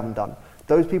done we haven't done?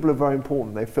 Those people are very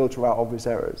important. They filter out obvious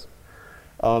errors.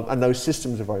 And those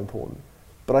systems are very important.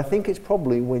 But I think it's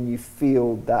probably when you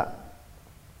feel that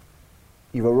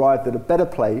you've arrived at a better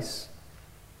place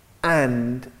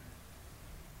and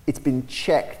it's been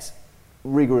checked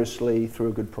rigorously through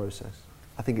a good process.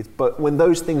 I think but when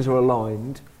those things are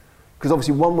aligned, because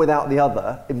obviously one without the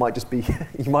other, it might just be,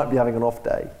 you might be having an off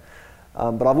day.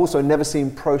 But I've also never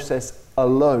seen process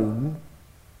alone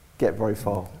get very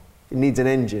far. It needs an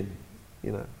engine,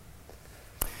 I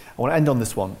want to end on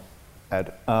this one,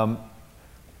 Ed.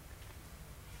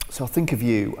 So think of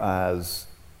you as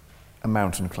a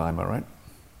mountain climber, right?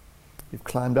 You've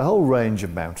climbed a whole range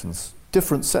of mountains,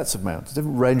 different sets of mountains,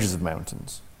 different ranges of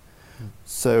mountains.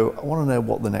 So I want to know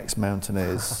what the next mountain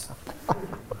is.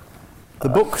 The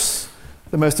book's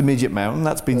the most immediate mountain.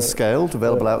 That's been scaled,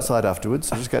 available outside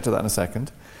afterwards. I'll just get to that in a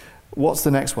second. What's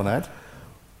the next one, Ed?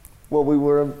 Well, we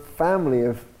were a family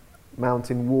of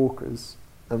mountain walkers.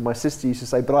 And my sister used to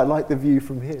say, but I like the view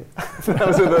from here.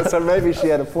 So maybe she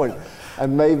had a point.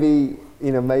 And maybe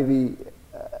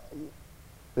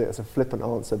it's a flippant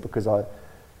answer because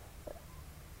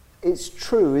it's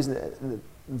true, isn't it,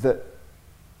 that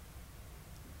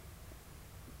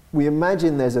we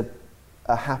imagine there's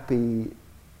a happy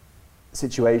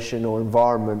situation or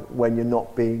environment when you're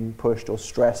not being pushed or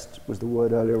stressed, was the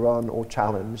word earlier on, or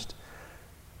challenged.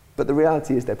 But the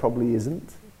reality is there probably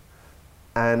isn't.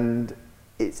 And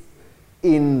it's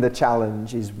in the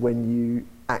challenge is when you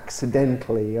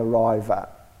accidentally arrive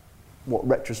at what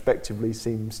retrospectively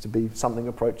seems to be something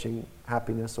approaching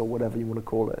happiness or whatever you want to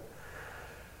call it.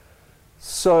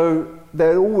 So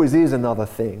there always is another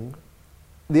thing.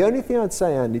 The only thing I'd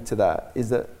say, Andy, to that is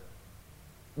that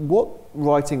what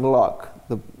Writing Luck,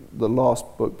 the last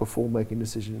book before Making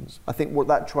Decisions, I think what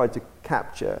that tried to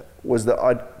capture was that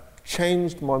I'd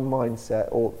changed my mindset,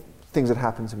 or things had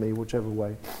happened to me, whichever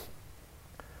way.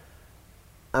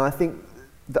 And I think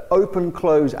the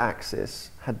open-close axis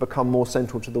had become more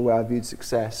central to the way I viewed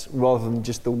success rather than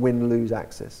just the win-lose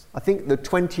axis. I think the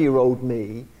 20-year-old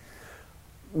me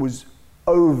was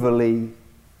overly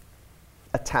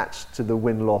attached to the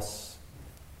win-loss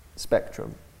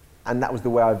spectrum. And that was the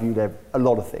way I viewed a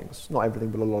lot of things. Not everything,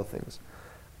 but a lot of things.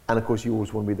 And of course, you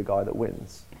always want to be the guy that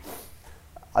wins.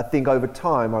 I think over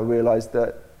time, I realized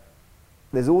that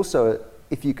there's also,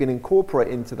 if you can incorporate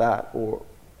into that, or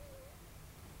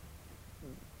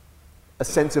a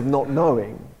sense of not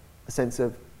knowing, a sense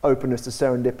of openness to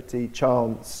serendipity,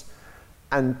 chance,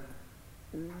 and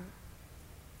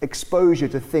exposure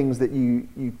to things that you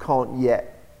can't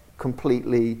yet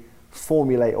completely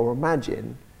formulate or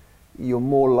imagine, you're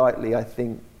more likely, I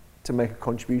think, to make a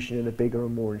contribution in a bigger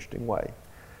and more interesting way.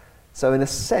 So in a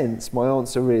sense, my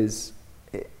answer is,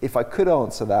 if I could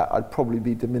answer that, I'd probably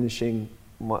be diminishing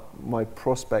my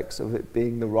prospects of it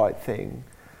being the right thing.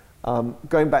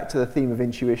 Going back to the theme of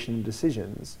intuition and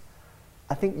decisions,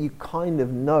 I think you kind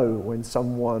of know when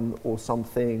someone or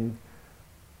something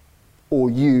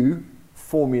or you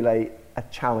formulate a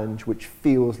challenge which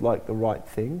feels like the right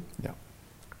thing,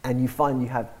 and you find you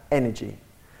have energy.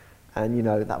 And you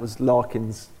know, that was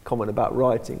Larkin's comment about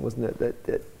writing, wasn't it?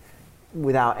 That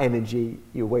without energy,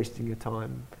 you're wasting your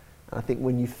time. And I think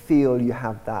when you feel you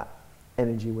have that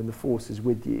energy, when the force is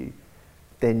with you,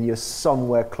 then you're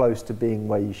somewhere close to being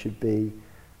where you should be,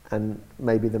 and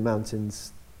maybe the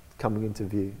mountain's coming into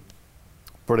view.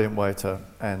 Brilliant way to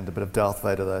end, a bit of Darth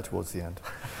Vader there towards the end.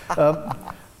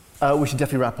 We should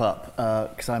definitely wrap up,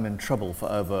 because I'm in trouble for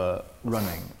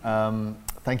overrunning.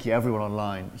 Thank you everyone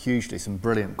online, hugely, some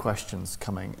brilliant questions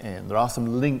coming in. There are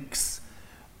some links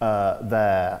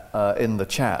there in the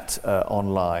chat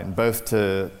online, both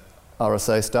to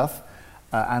RSA stuff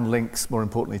and links, more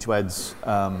importantly, to Ed's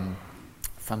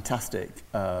fantastic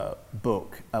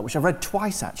book, which I've read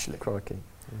twice actually. Crikey.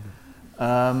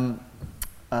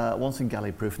 Once in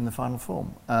galley proof in the final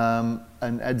form.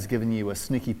 And Ed's given you a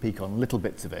sneaky peek on little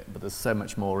bits of it, but there's so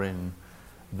much more in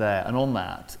there. And on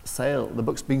that, the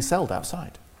book's being sold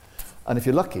outside. And if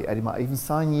you're lucky, Eddie might even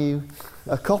sign you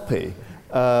a copy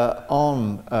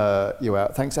on You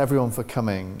Out. Thanks everyone for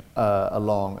coming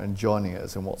along and joining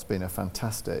us in what's been a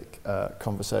fantastic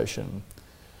conversation.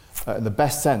 In the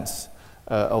best sense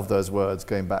of those words,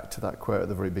 going back to that quote at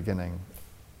the very beginning.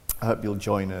 I hope you'll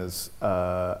join us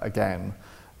again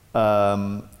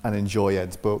and enjoy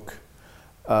Ed's book.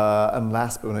 And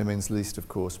last but by no means least, of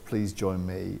course, please join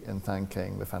me in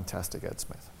thanking the fantastic Ed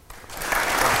Smith.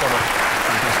 Thanks so much.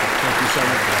 Fantastic. Thank you so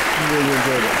much. Really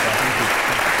enjoyed it. Thank you.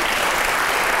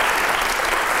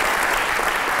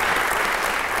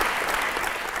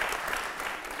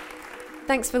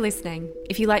 Thanks for listening.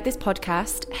 If you like this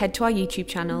podcast, head to our YouTube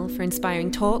channel for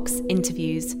inspiring talks,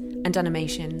 interviews, and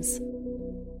animations.